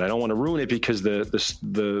bad. I don't want to ruin it because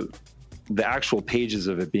the actual pages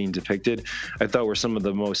of it being depicted, I thought were some of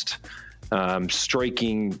the most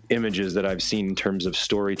striking images that I've seen in terms of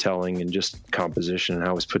storytelling and just composition and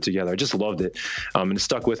how it was put together. I just loved it, and it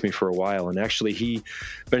stuck with me for a while. And actually,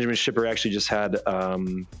 Benjamin Shipper actually just had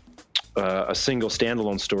a single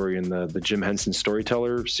standalone story in the Jim Henson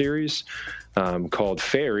Storyteller series called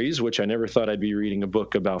Fairies, which I never thought I'd be reading a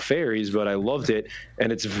book about fairies, but I loved it.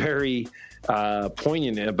 And it's very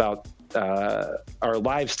poignant about our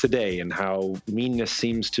lives today and how meanness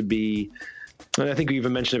seems to be, and I think we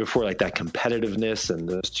even mentioned it before, like that competitiveness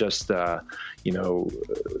and just you know,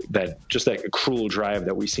 that cruel drive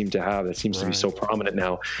that we seem to have that seems to be so prominent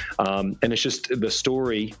now. And it's just the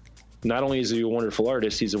story. Not only is he a wonderful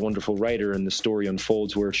artist, he's a wonderful writer, and the story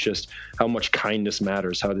unfolds where it's just how much kindness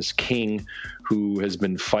matters, how this king who has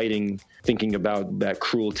been fighting, thinking about that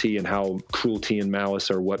cruelty and how cruelty and malice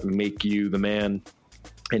are what make you the man,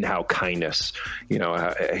 and how kindness, you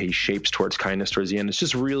know, he shapes towards kindness towards the end. It's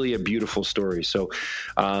just really a beautiful story. So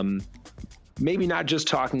maybe not just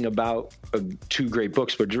talking about two great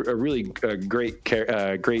books, but a really great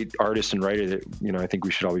artist and writer that, you know, I think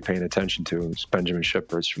we should all be paying attention to. It's Benjamin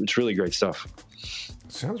Shipper. It's really great stuff.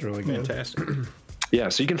 Sounds really good. Fantastic. Yeah,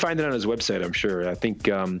 so you can find it on his website, I'm sure. I think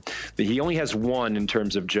he only has one in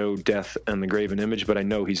terms of Joe Death and the Graven Image, but I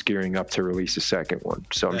know he's gearing up to release a second one.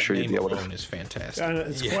 So I'm sure you'll be able to. That name is fantastic.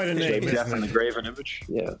 It's quite a name. Joe Death and the Graven Image.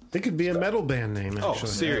 Yeah. It could be a metal band name, actually. Oh,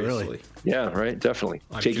 seriously? Really. Yeah, right. Definitely.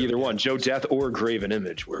 Take either one, Joe Death or Graven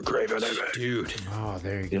Image. We're Graven Image. Dude. Oh,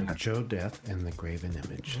 there you go. Joe Death and the Graven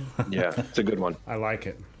Image. Yeah, it's a good one. I like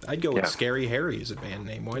it. I'd go with Scary Harry as a band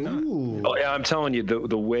name. Why not? Ooh. Oh, yeah, I'm telling you,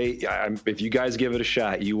 the way, if you guys give it a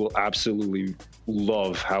shot, you will absolutely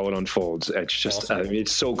love how it unfolds. It's just, awesome. I mean,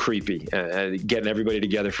 it's so creepy. Getting everybody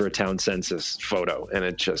together for a town census photo, and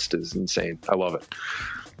it just is insane. I love it.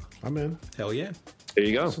 I'm in. Hell yeah. There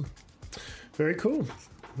you go. Awesome. Very cool.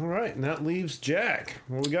 All right, and that leaves Jack.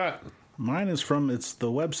 What we got? Mine is the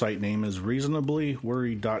website name is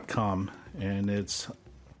reasonablyworried.com, and it's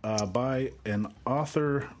by an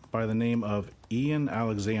author by the name of Ian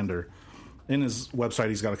Alexander. In his website,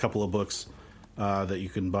 he's got a couple of books that you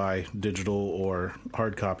can buy digital or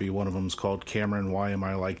hard copy. One of them is called Cameron, Why Am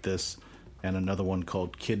I Like This? And another one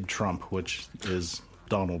called Kid Trump, which is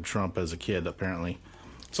Donald Trump as a kid, apparently.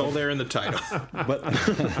 It's all there in the title. But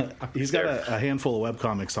he's got a handful of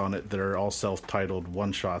webcomics on it that are all self-titled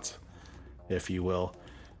one-shots, if you will.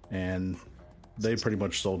 and they pretty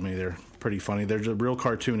much sold me. They're pretty funny. They're just real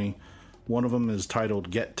cartoony. One of them is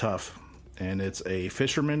titled Get Tough, and it's a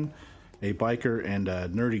fisherman, a biker, and a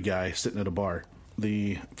nerdy guy sitting at a bar.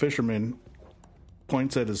 The fisherman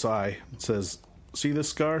points at his eye and says, "See this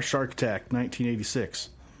scar? Shark Attack, 1986.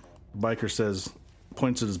 Biker says,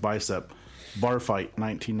 points at his bicep, bar fight,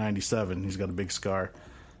 1997. He's got a big scar.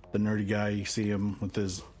 The nerdy guy, you see him with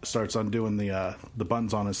starts undoing the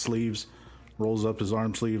buttons on his sleeves, rolls up his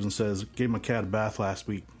arm sleeves and says, "Gave my cat a bath last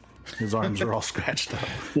week. His arms are all scratched up."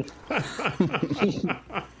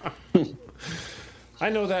 I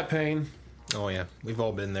know that pain. Oh yeah, we've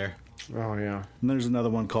all been there. Oh yeah. And there's another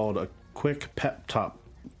one called A Quick Pep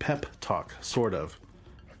Talk, sort of.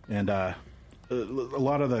 And a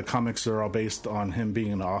lot of the comics are all based on him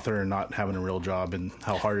being an author and not having a real job and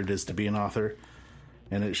how hard it is to be an author.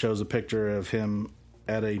 And it shows a picture of him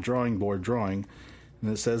at a drawing board drawing,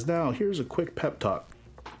 and it says, "Now here's a quick pep talk,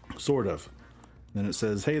 sort of." Then it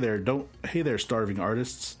says, hey there, starving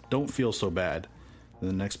artists, don't feel so bad." And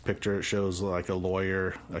the next picture, it shows like a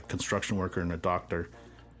lawyer, a construction worker, and a doctor.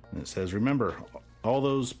 And it says, "Remember, all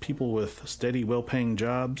those people with steady, well-paying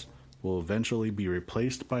jobs will eventually be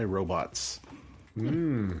replaced by robots."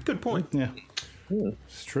 Good point. Yeah.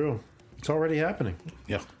 It's true. It's already happening.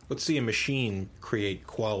 Yeah. Let's see a machine create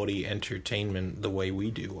quality entertainment the way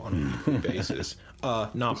we do on a weekly basis.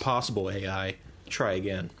 Not possible, AI. Try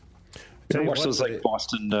again. You ever watch those like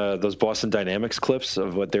Boston Dynamics clips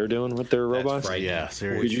of what they're doing with their robots? Right. Yeah,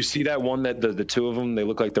 seriously. Did you see that one that the two of them, they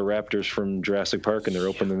look like the Raptors from Jurassic Park and they're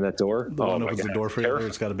opening that door? The one opens the door for you.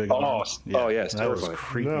 It's got a big arm. It's that was terrifying.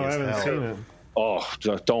 creepy No, I as haven't hell. seen it. Oh,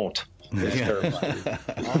 don't. It's terrifying.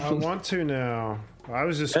 I want to now. I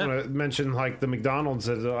was just going to mention like the McDonald's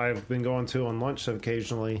that I've been going to on lunch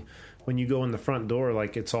occasionally. When you go in the front door,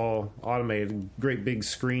 like it's all automated, great big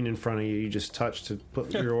screen in front of you. You just touch to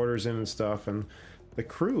put your orders in and stuff. And the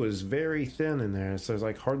crew is very thin in there. So there's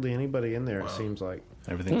like hardly anybody in there. It seems like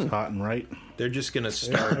Everything's hot and right. They're just going to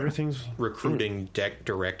start everything's recruiting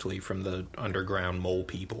directly from the underground mole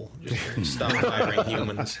people. Just stop hiring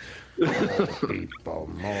humans. mole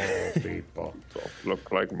people.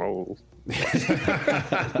 Look like moles. The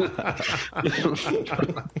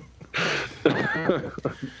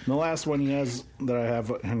last one he has that I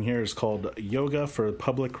have in here is called Yoga for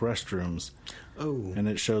Public Restrooms. Oh. And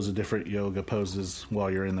it shows the different yoga poses while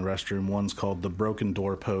you're in the restroom. One's called the broken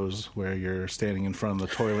door pose, where you're standing in front of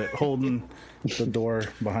the toilet holding the door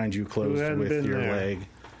behind you closed with your leg.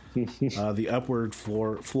 The upward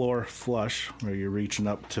floor flush, where you're reaching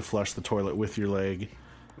up to flush the toilet with your leg.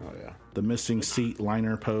 Oh, yeah. The missing seat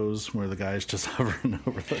liner pose, where the guy's just hovering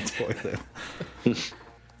over the toilet.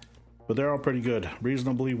 But they're all pretty good.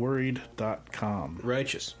 Reasonablyworried.com.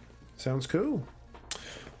 Righteous. Sounds cool.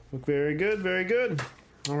 Look very good, very good.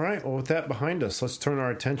 All right, well, with that behind us, let's turn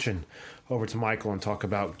our attention over to Michael and talk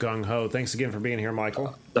about Gung Ho. Thanks again for being here,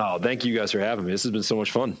 Michael. Oh, thank you guys for having me. This has been so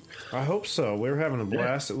much fun. I hope so. We're having a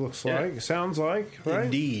blast, it looks like. Sounds like, right?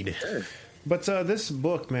 Indeed. But this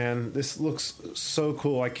book, man, this looks so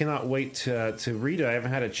cool. I cannot wait to read it. I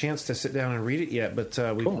haven't had a chance to sit down and read it yet, but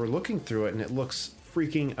we're looking through it, and it looks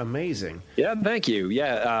freaking amazing. Yeah, thank you.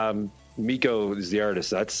 Yeah, Miko is the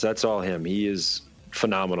artist. That's all him. He is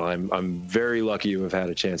phenomenal. I'm very lucky to have had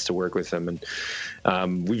a chance to work with him, and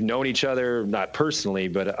we've known each other, not personally,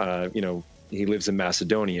 but he lives in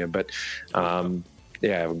Macedonia. But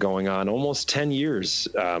going on almost 10 years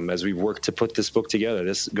as we've worked to put this book together.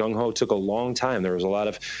 This Gung Ho took a long time. There was a lot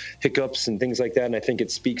of hiccups and things like that, and I think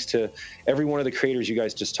it speaks to every one of the creators you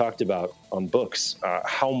guys just talked about on books,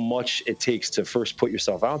 how much it takes to first put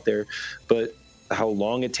yourself out there, but how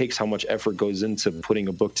long it takes, how much effort goes into putting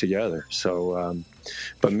a book together. So,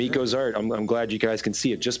 but Miko's art, I'm glad you guys can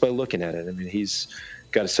see it just by looking at it. I mean, he's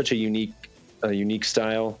got such a unique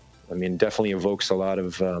style. I mean, definitely evokes a lot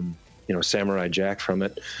of, Samurai Jack from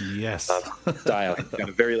it. Yes. Style. He's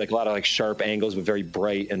got a lot of sharp angles, but very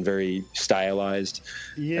bright and very stylized.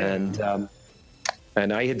 Yeah.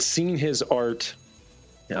 And I had seen his art.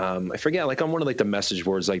 I forget, on one of the message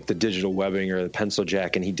boards, like the digital webbing or the pencil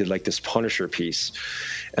jack, and he did this Punisher piece,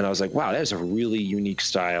 and I was like, wow, that is a really unique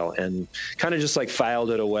style, and kind of just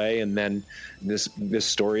filed it away. And then this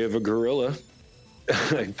story of a gorilla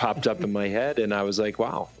popped up in my head, and I was like,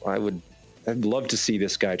 wow, I'd love to see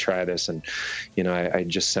this guy try this. And I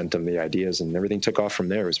just sent him the ideas, and everything took off from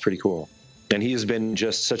there. It was pretty cool. And he has been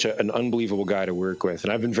just such an unbelievable guy to work with.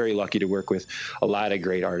 And I've been very lucky to work with a lot of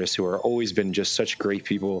great artists who are always been just such great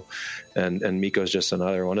people. And Miko's just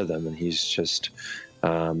another one of them. And he's just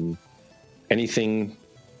anything's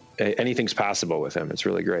possible with him. It's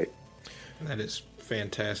really great. That is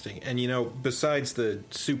fantastic. And, you know, besides the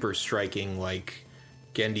super striking, like,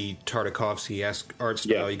 Gendy Tartakovsky-esque art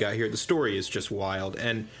style you got here, the story is just wild.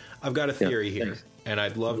 And I've got a theory here, and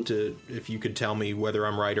I'd love to, if you could tell me whether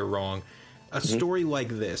I'm right or wrong. A story like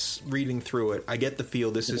this, reading through it, I get the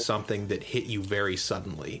feel this is something that hit you very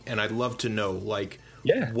suddenly. And I'd love to know, like,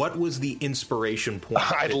 what was the inspiration point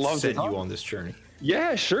that sent you on this journey?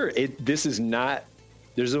 Yeah, sure. This is not...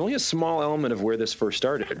 There's only a small element of where this first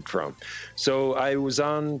started from. So I was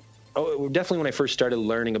on... definitely when I first started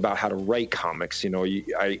learning about how to write comics, you know,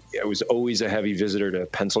 I was always a heavy visitor to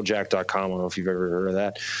penciljack.com. I don't know if you've ever heard of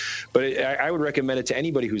that, but I would recommend it to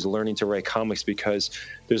anybody who's learning to write comics, because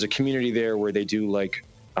there's a community there where they do like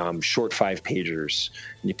short 5-pagers,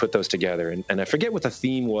 and you put those together. And I forget what the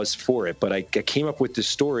theme was for it, but I came up with this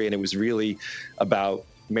story, and it was really about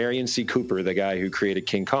Marion C. Cooper, the guy who created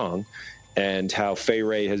King Kong, and how Fay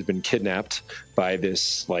Wray has been kidnapped by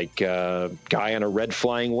this like guy on a red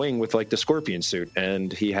flying wing with like the scorpion suit,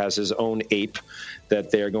 and he has his own ape that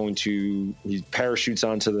they're going to, he parachutes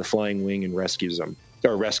onto the flying wing and rescues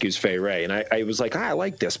Fay Wray. And I was like, I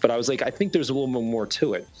like this, but I was like, I think there's a little bit more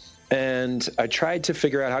to it. And I tried to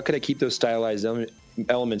figure out how could I keep those stylized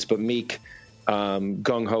elements, but make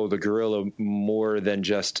Gung Ho the gorilla more than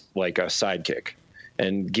just like a sidekick,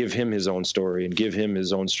 and give him his own story and give him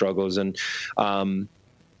his own struggles. And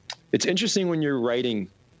it's interesting when you're writing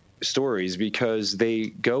stories because they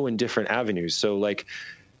go in different avenues. So like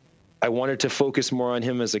I wanted to focus more on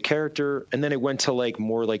him as a character, and then it went to like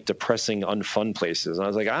more like depressing, unfun places. And I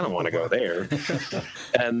was like, I don't want to go there.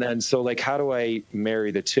 And then so like, how do I marry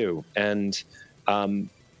the two? And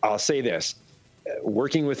I'll say this,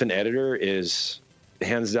 working with an editor is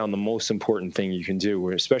hands down the most important thing you can do,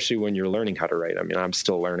 especially when you're learning how to write. I mean, I'm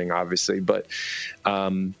still learning, obviously, but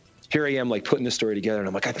here I am like putting this story together, and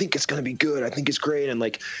I'm like, I think it's going to be good. I think it's great. And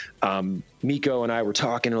like Miko and I were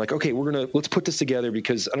talking, and like, okay, let's put this together,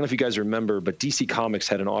 because I don't know if you guys remember, but DC Comics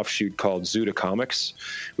had an offshoot called Zuda Comics,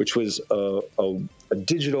 which was a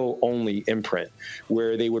digital only imprint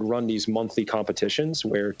where they would run these monthly competitions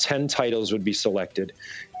where 10 titles would be selected,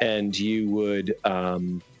 and you would,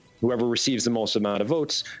 whoever receives the most amount of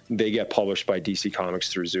votes, they get published by DC Comics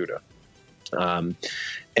through Zuda.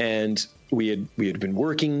 And we had been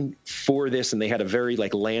working for this, and they had a very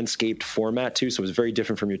like landscaped format too, so it was very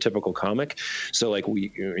different from your typical comic. So like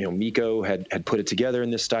Miko had put it together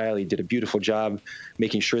in this style. He did a beautiful job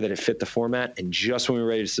making sure that it fit the format. And just when we were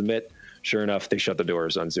ready to submit, sure enough, they shut the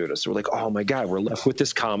doors on Zuda. So we're like, oh my God, we're left with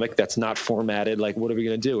this comic that's not formatted. Like, what are we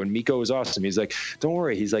going to do? And Miko was awesome. He's like, don't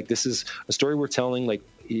worry. He's like, this is a story we're telling. Like,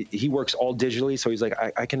 he works all digitally. So he's like,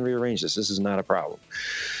 I can rearrange this. This is not a problem.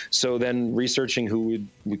 So then researching who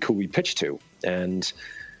we pitch to. And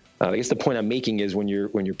I guess the point I'm making is when you're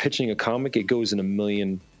pitching a comic, it goes in a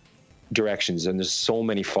million directions, and there's so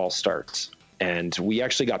many false starts. And we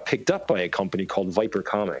actually got picked up by a company called Viper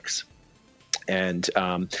Comics. And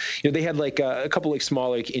they had like a couple like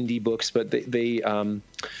small like indie books, but there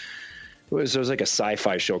was like a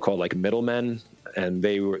sci-fi show called like Middlemen, and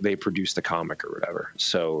they produced the comic or whatever.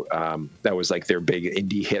 So that was like their big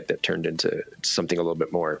indie hit that turned into something a little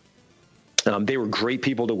bit more. They were great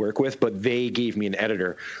people to work with, but they gave me an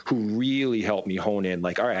editor who really helped me hone in.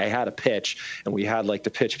 Like, all right, I had a pitch, and we had like the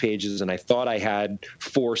pitch pages, and I thought I had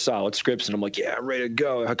 4 solid scripts, and I'm like, yeah, I'm ready to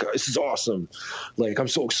go. This is awesome. Like, I'm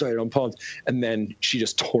so excited. I'm pumped. And then she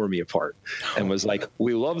just tore me apart and was like,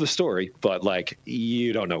 we love the story, but like,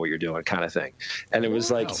 you don't know what you're doing, kind of thing. And it was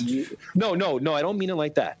like, no, I don't mean it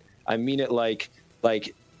like that. I mean it like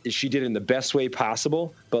she did it in the best way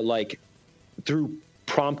possible, but like through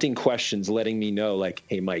prompting questions, letting me know like,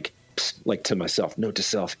 hey, Mike, like to myself, note to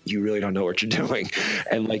self, you really don't know what you're doing.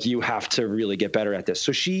 And like, you have to really get better at this.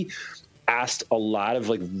 So she asked a lot of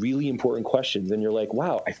like really important questions, and you're like,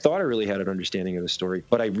 wow, I thought I really had an understanding of the story,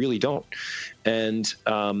 but I really don't. And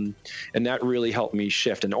that really helped me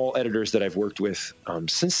shift. And all editors that I've worked with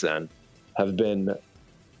since then have been,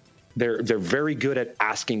 they're very good at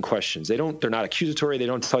asking questions. They're not accusatory. They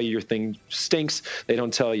don't tell you your thing stinks. They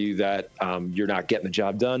don't tell you that you're not getting the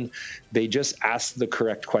job done. They just ask the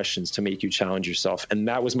correct questions to make you challenge yourself. And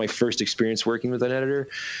that was my first experience working with an editor,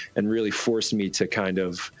 and really forced me to kind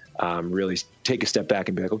of really take a step back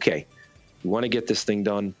and be like, okay, we want to get this thing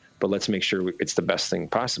done, but let's make sure it's the best thing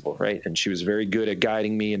possible, right? And she was very good at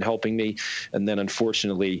guiding me and helping me. And then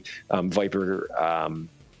unfortunately, Viper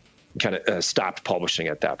kind of stopped publishing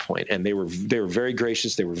at that point. And they were very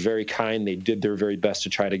gracious. They were very kind. They did their very best to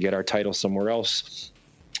try to get our title somewhere else.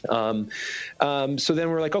 So then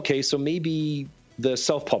we're like, okay, so maybe the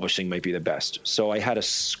self-publishing might be the best. So I had a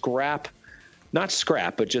scrap not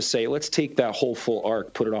scrap, but just say, let's take that whole full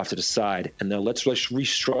arc, put it off to the side, and then let's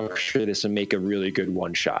restructure this and make a really good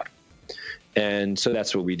one shot. And so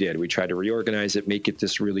that's what we did. We tried to reorganize it, make it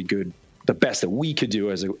this really good, the best that we could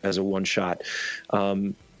do as a one shot,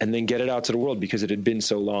 and then get it out to the world, because it had been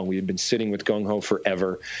so long. We had been sitting with Gung Ho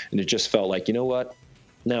forever, and it just felt like, you know what?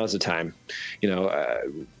 Now's the time.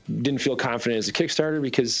 Didn't feel confident as a Kickstarter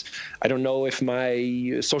because I don't know if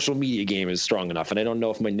my social media game is strong enough, and I don't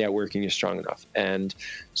know if my networking is strong enough. And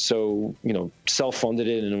so, self-funded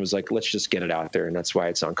it, and it was like, let's just get it out there. And that's why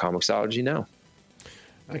it's on Comixology now.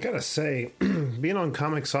 I gotta say, being on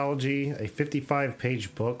Comixology, a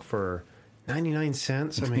 55-page book for 99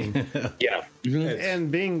 cents. I mean, yeah. Mm-hmm.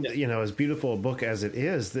 And being, as beautiful a book as it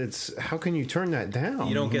is, how can you turn that down?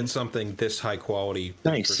 You don't get something this high quality.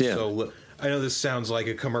 Thanks. For Yeah. I know this sounds like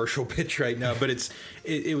a commercial pitch right now, but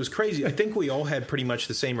it was crazy. I think we all had pretty much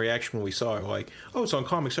the same reaction when we saw it. Like, oh, it's on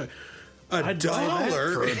Comixology. $1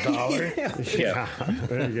 for $1. Yeah.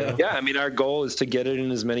 There you go. Yeah. I mean, our goal is to get it in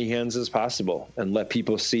as many hands as possible and let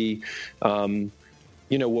people see,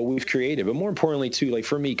 what we've created. But more importantly, too, like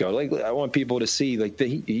for Miko, like I want people to see, like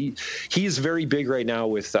he's very big right now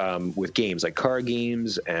with games, like card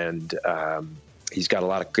games, and he's got a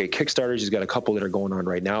lot of great Kickstarters. He's got a couple that are going on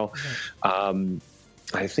right now.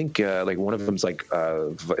 I think like one of them's like,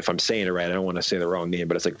 if I'm saying it right, I don't want to say the wrong name,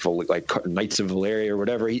 but it's like Knights of Valeria or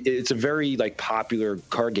whatever. It's a very like popular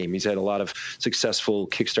card game. He's had a lot of successful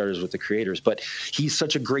Kickstarters with the creators, but he's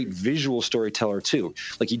such a great visual storyteller too.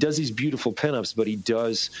 Like he does these beautiful pinups, but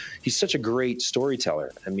he's such a great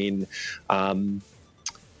storyteller. I mean, trying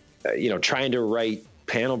to write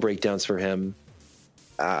panel breakdowns for him,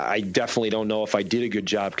 I definitely don't know if I did a good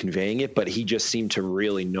job conveying it, but he just seemed to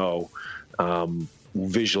really know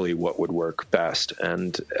visually what would work best,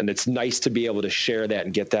 and it's nice to be able to share that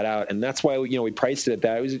and get that out. And that's why we priced it at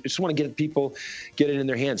that. We just want to get it in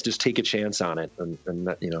their hands, just take a chance on it, and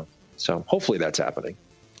that, so hopefully that's happening.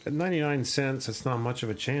 At 99 cents, it's not much of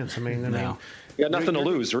a chance. I mean, you got nothing to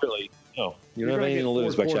lose, really. No, you don't have anything to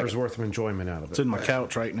lose by checking. 4 quarters worth of enjoyment out of it. It's in my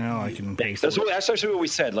couch right now. I can. That's actually what we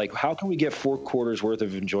said. Like, how can we get 4 quarters worth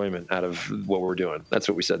of enjoyment out of what we're doing? That's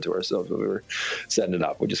what we said to ourselves when we were setting it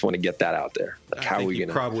up. We just want to get that out there. Like, how are we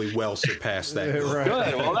gonna? Probably well surpassed that. Right.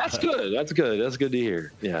 Good. Well, that's good. That's good. That's good to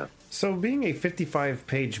hear. Yeah. So, being a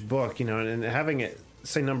 55-page book, and having it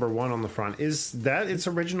say number 1 on the front, is that its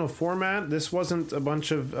original format? This wasn't a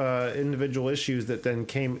bunch of individual issues that then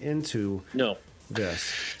came into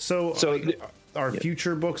this. So are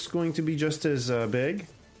future books going to be just as big?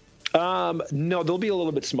 No, they'll be a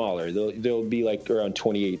little bit smaller. They'll be like around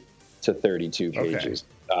 28 to 32 pages.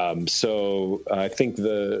 Okay. So I think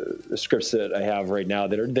the scripts that I have right now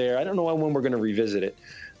that are there, I don't know when we're going to revisit it,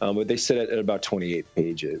 but they sit at about 28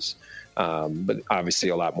 pages. But obviously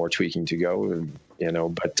a lot more tweaking to go,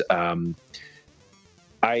 but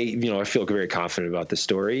I feel very confident about the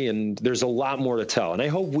story, and there's a lot more to tell, and I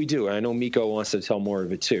hope we do. I know Miko wants to tell more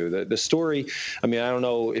of it too. The story, I mean, I don't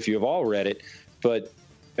know if you have all read it, but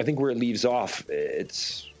I think where it leaves off,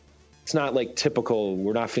 it's not like typical,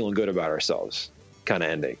 we're not feeling good about ourselves kind of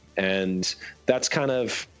ending. And that's kind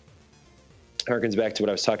of harkens back to what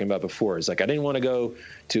I was talking about before. It's like, I didn't want to go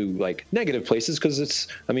to like negative places because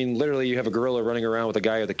literally you have a gorilla running around with a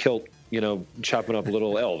guy with a kilt, chopping up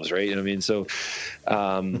little elves, right? So,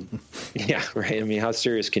 yeah, right. I mean, how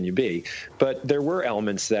serious can you be? But there were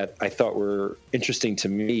elements that I thought were interesting to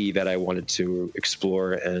me that I wanted to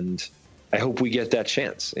explore, and I hope we get that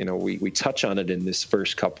chance. We touch on it in this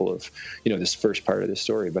first couple of, this first part of the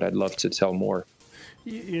story, but I'd love to tell more.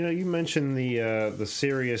 You mentioned the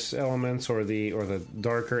serious elements or the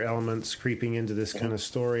darker elements creeping into this kind of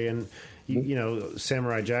story, and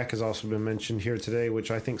Samurai Jack has also been mentioned here today,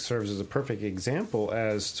 which I think serves as a perfect example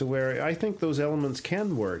as to where I think those elements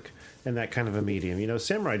can work in that kind of a medium.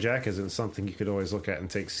 Samurai Jack isn't something you could always look at and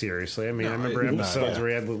take seriously. I mean, I remember episodes where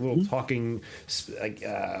he had little talking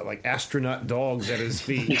like astronaut dogs at his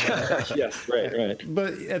feet. Yes, right.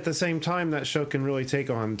 But at the same time, that show can really take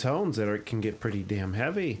on tones that can get pretty damn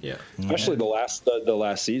heavy. Yeah, especially the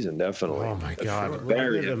last season, definitely. Oh my god,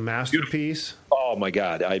 sure. a masterpiece. Oh my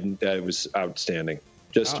god, it was outstanding.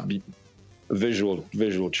 Just a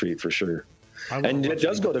visual treat for sure. And it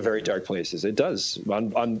does go to very dark places. It does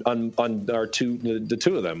on our the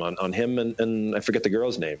two of them, on him and I forget the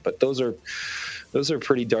girl's name, but those are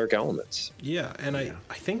pretty dark elements. Yeah, and I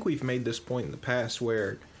think we've made this point in the past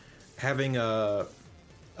where having a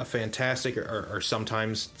fantastic or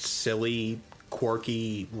sometimes silly,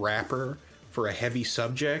 quirky wrapper for a heavy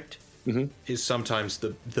subject is sometimes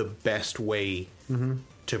the best way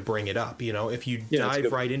to bring it up. You know, if you Yeah, that's dive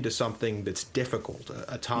good. right into something that's difficult,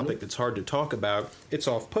 a topic that's hard to talk about, it's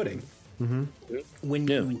off-putting. When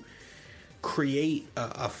you create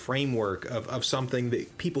a framework of something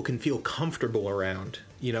that people can feel comfortable around,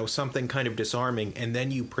 you know, something kind of disarming, and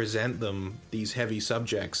then you present them these heavy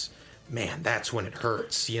subjects, man, that's when it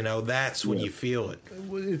hurts. You know, that's when you feel it.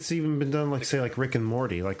 It's even been done, like, say, like Rick and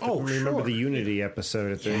Morty. Like, remember sure. the Unity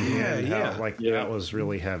episode at the end? That was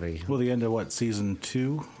really heavy. Well, the end of season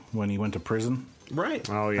 2 when he went to prison. Right.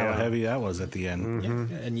 Oh yeah, How heavy that was at the end.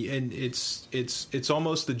 Yeah. And it's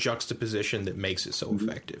almost the juxtaposition that makes it so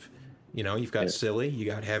effective. You know, you've got silly, you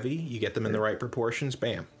got heavy, you get them in the right proportions,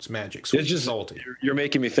 bam, it's magic. Sweet, It's just salty. You're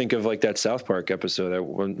making me think of like that South Park episode, that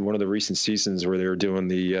one of the recent seasons where they were doing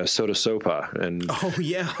the soda sopa, and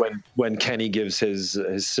when Kenny gives his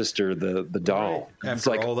sister the doll. Right. It's After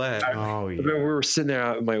like, all that. Oh I yeah. remember we were sitting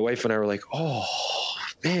there, my wife and I were like, oh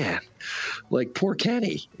man, like poor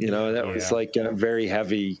Kenny. You know, that was like a very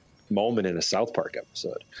heavy moment in a South Park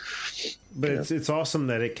episode. But it's awesome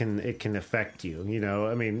that it can affect you. You know,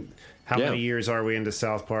 I mean, how many years are we into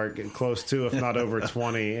South Park? Close to, if not over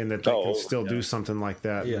 20, and that they can still do something like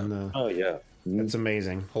that. Yeah. And, it's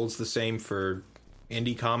amazing. Holds the same for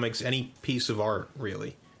indie comics, any piece of art,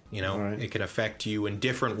 really. You know, Right. it can affect you in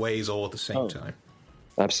different ways all at the same time.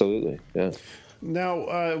 Absolutely, yeah.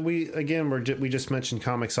 Now, we just mentioned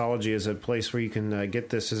Comixology as a place where you can get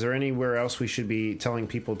this. Is there anywhere else we should be telling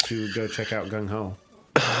people to go check out Gung Ho?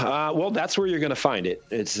 Well, that's where you're going to find it.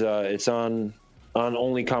 It's on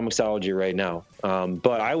only Comixology right now.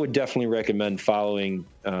 But I would definitely recommend following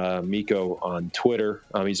Miko on Twitter.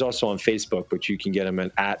 He's also on Facebook, but you can get him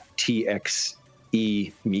at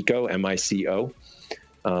TXE Miko, MICO.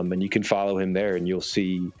 And you can follow him there, and you'll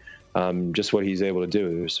see just what he's able to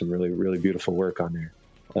do. There's some really, really beautiful work on there.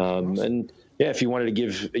 And yeah, if you wanted to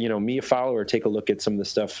give me a follow or take a look at some of the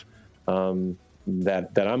stuff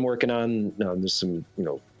that I'm working on, there's some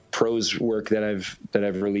prose work that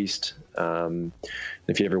I've released.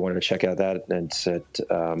 If you ever wanted to check out that, it's at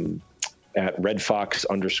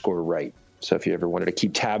redfox_right. So if you ever wanted to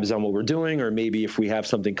keep tabs on what we're doing, or maybe if we have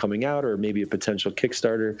something coming out, or maybe a potential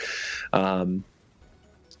Kickstarter,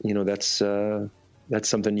 that's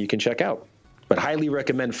something you can check out. But highly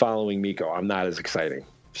recommend following Miko. I'm not as exciting.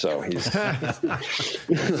 So he's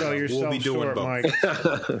sell yourself We'll be doing short,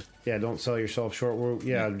 both. Mike. Yeah, don't sell yourself short.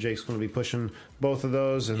 Jake's going to be pushing both of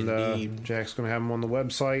those, and Jack's going to have them on the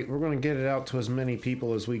website. We're going to get it out to as many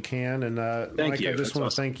people as we can. And Mike, you. I just want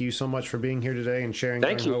to thank you so much for being here today and sharing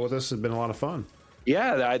Gung Ho with us. It's been a lot of fun.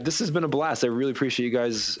 Yeah, this has been a blast. I really appreciate you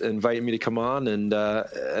guys inviting me to come on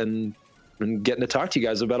and getting to talk to you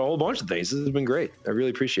guys about a whole bunch of things. This has been great. I really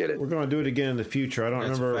appreciate it. We're going to do it again in the future. I don't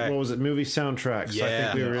remember, what was it, movie soundtracks? Yeah. I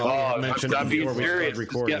think we really mentioned it before we started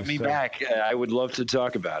recording. Get me back. I would love to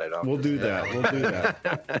talk about it. We'll do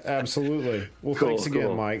that. Absolutely. Well, thanks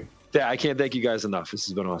again, Mike. Yeah, I can't thank you guys enough. This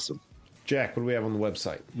has been awesome. Jack, what do we have on the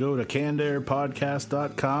website? Go to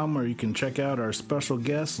cannedairpodcast.com, where you can check out our special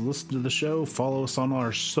guests, listen to the show, follow us on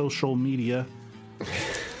our social media.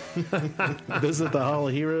 Visit the Hall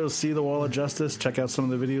of Heroes, see the Wall of Justice, check out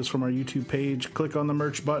some of the videos from our YouTube page, click on the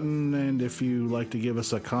merch button, and if you like to give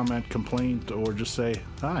us a comment, complaint, or just say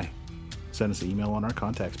hi, send us an email on our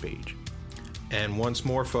contacts page. And once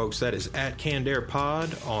more, folks, that is at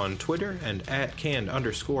CannedAirPod on Twitter and at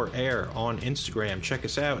 @canned_air on Instagram. Check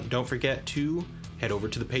us out. And don't forget to head over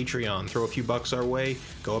to the Patreon. Throw a few bucks our way.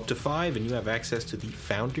 Go up to $5, and you have access to the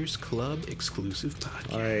Founders Club exclusive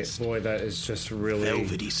podcast. All right, boy, that is just really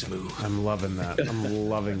velvety smooth. I'm loving that. I'm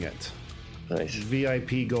loving it. Nice.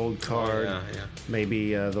 VIP gold card. Oh, yeah.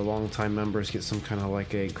 Maybe the longtime members get some kind of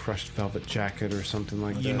like a crushed velvet jacket or something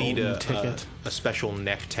like that. You need a ticket. a special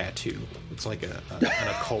neck tattoo. It's like an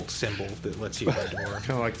occult symbol that lets you in the door.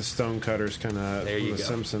 Kind of like the Stonecutters, kind of There from you The go.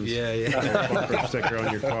 Simpsons. Yeah. Bumper sticker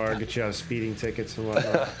on your car, get you out of speeding tickets and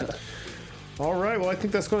whatnot. All right, well, I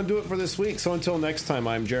think that's going to do it for this week. So until next time,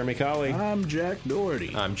 I'm Jeremy Colley. I'm Jack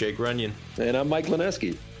Doherty. I'm Jake Runyon. And I'm Mike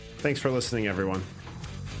Lineski. Thanks for listening, everyone.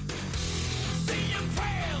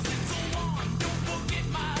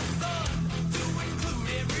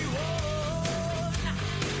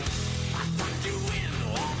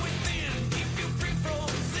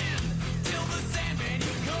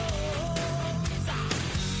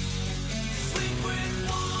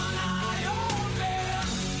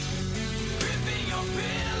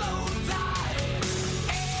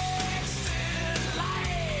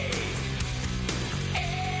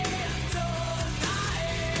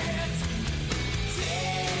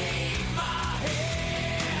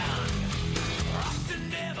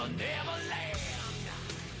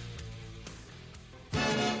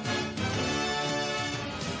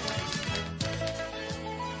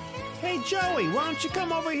 Joey, why don't you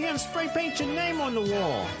come over here and spray paint your name on the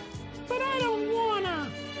wall? But I don't wanna.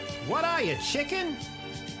 What are you, chicken?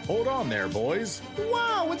 Hold on there, boys.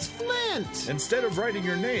 Whoa, it's Flint! Instead of writing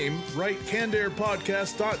your name, write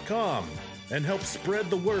cannedairpodcast.com and help spread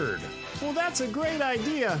the word. Well, that's a great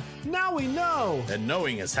idea. Now we know. And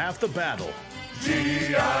knowing is half the battle.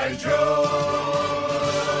 G.I.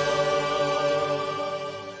 Joe!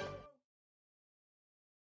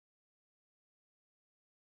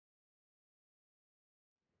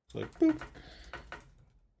 It's like, boop.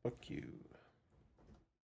 Fuck you.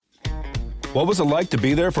 What was it like to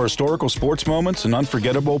be there for historical sports moments and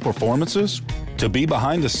unforgettable performances? To be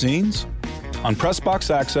behind the scenes? On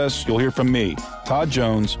Pressbox Access, you'll hear from me, Todd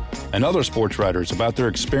Jones, and other sports writers about their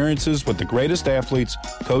experiences with the greatest athletes,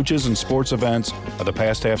 coaches, and sports events of the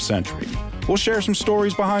past half century. We'll share some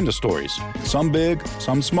stories behind the stories, some big,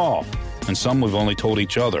 some small, and some we've only told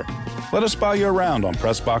each other. Let us buy you around on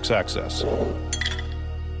Pressbox Access.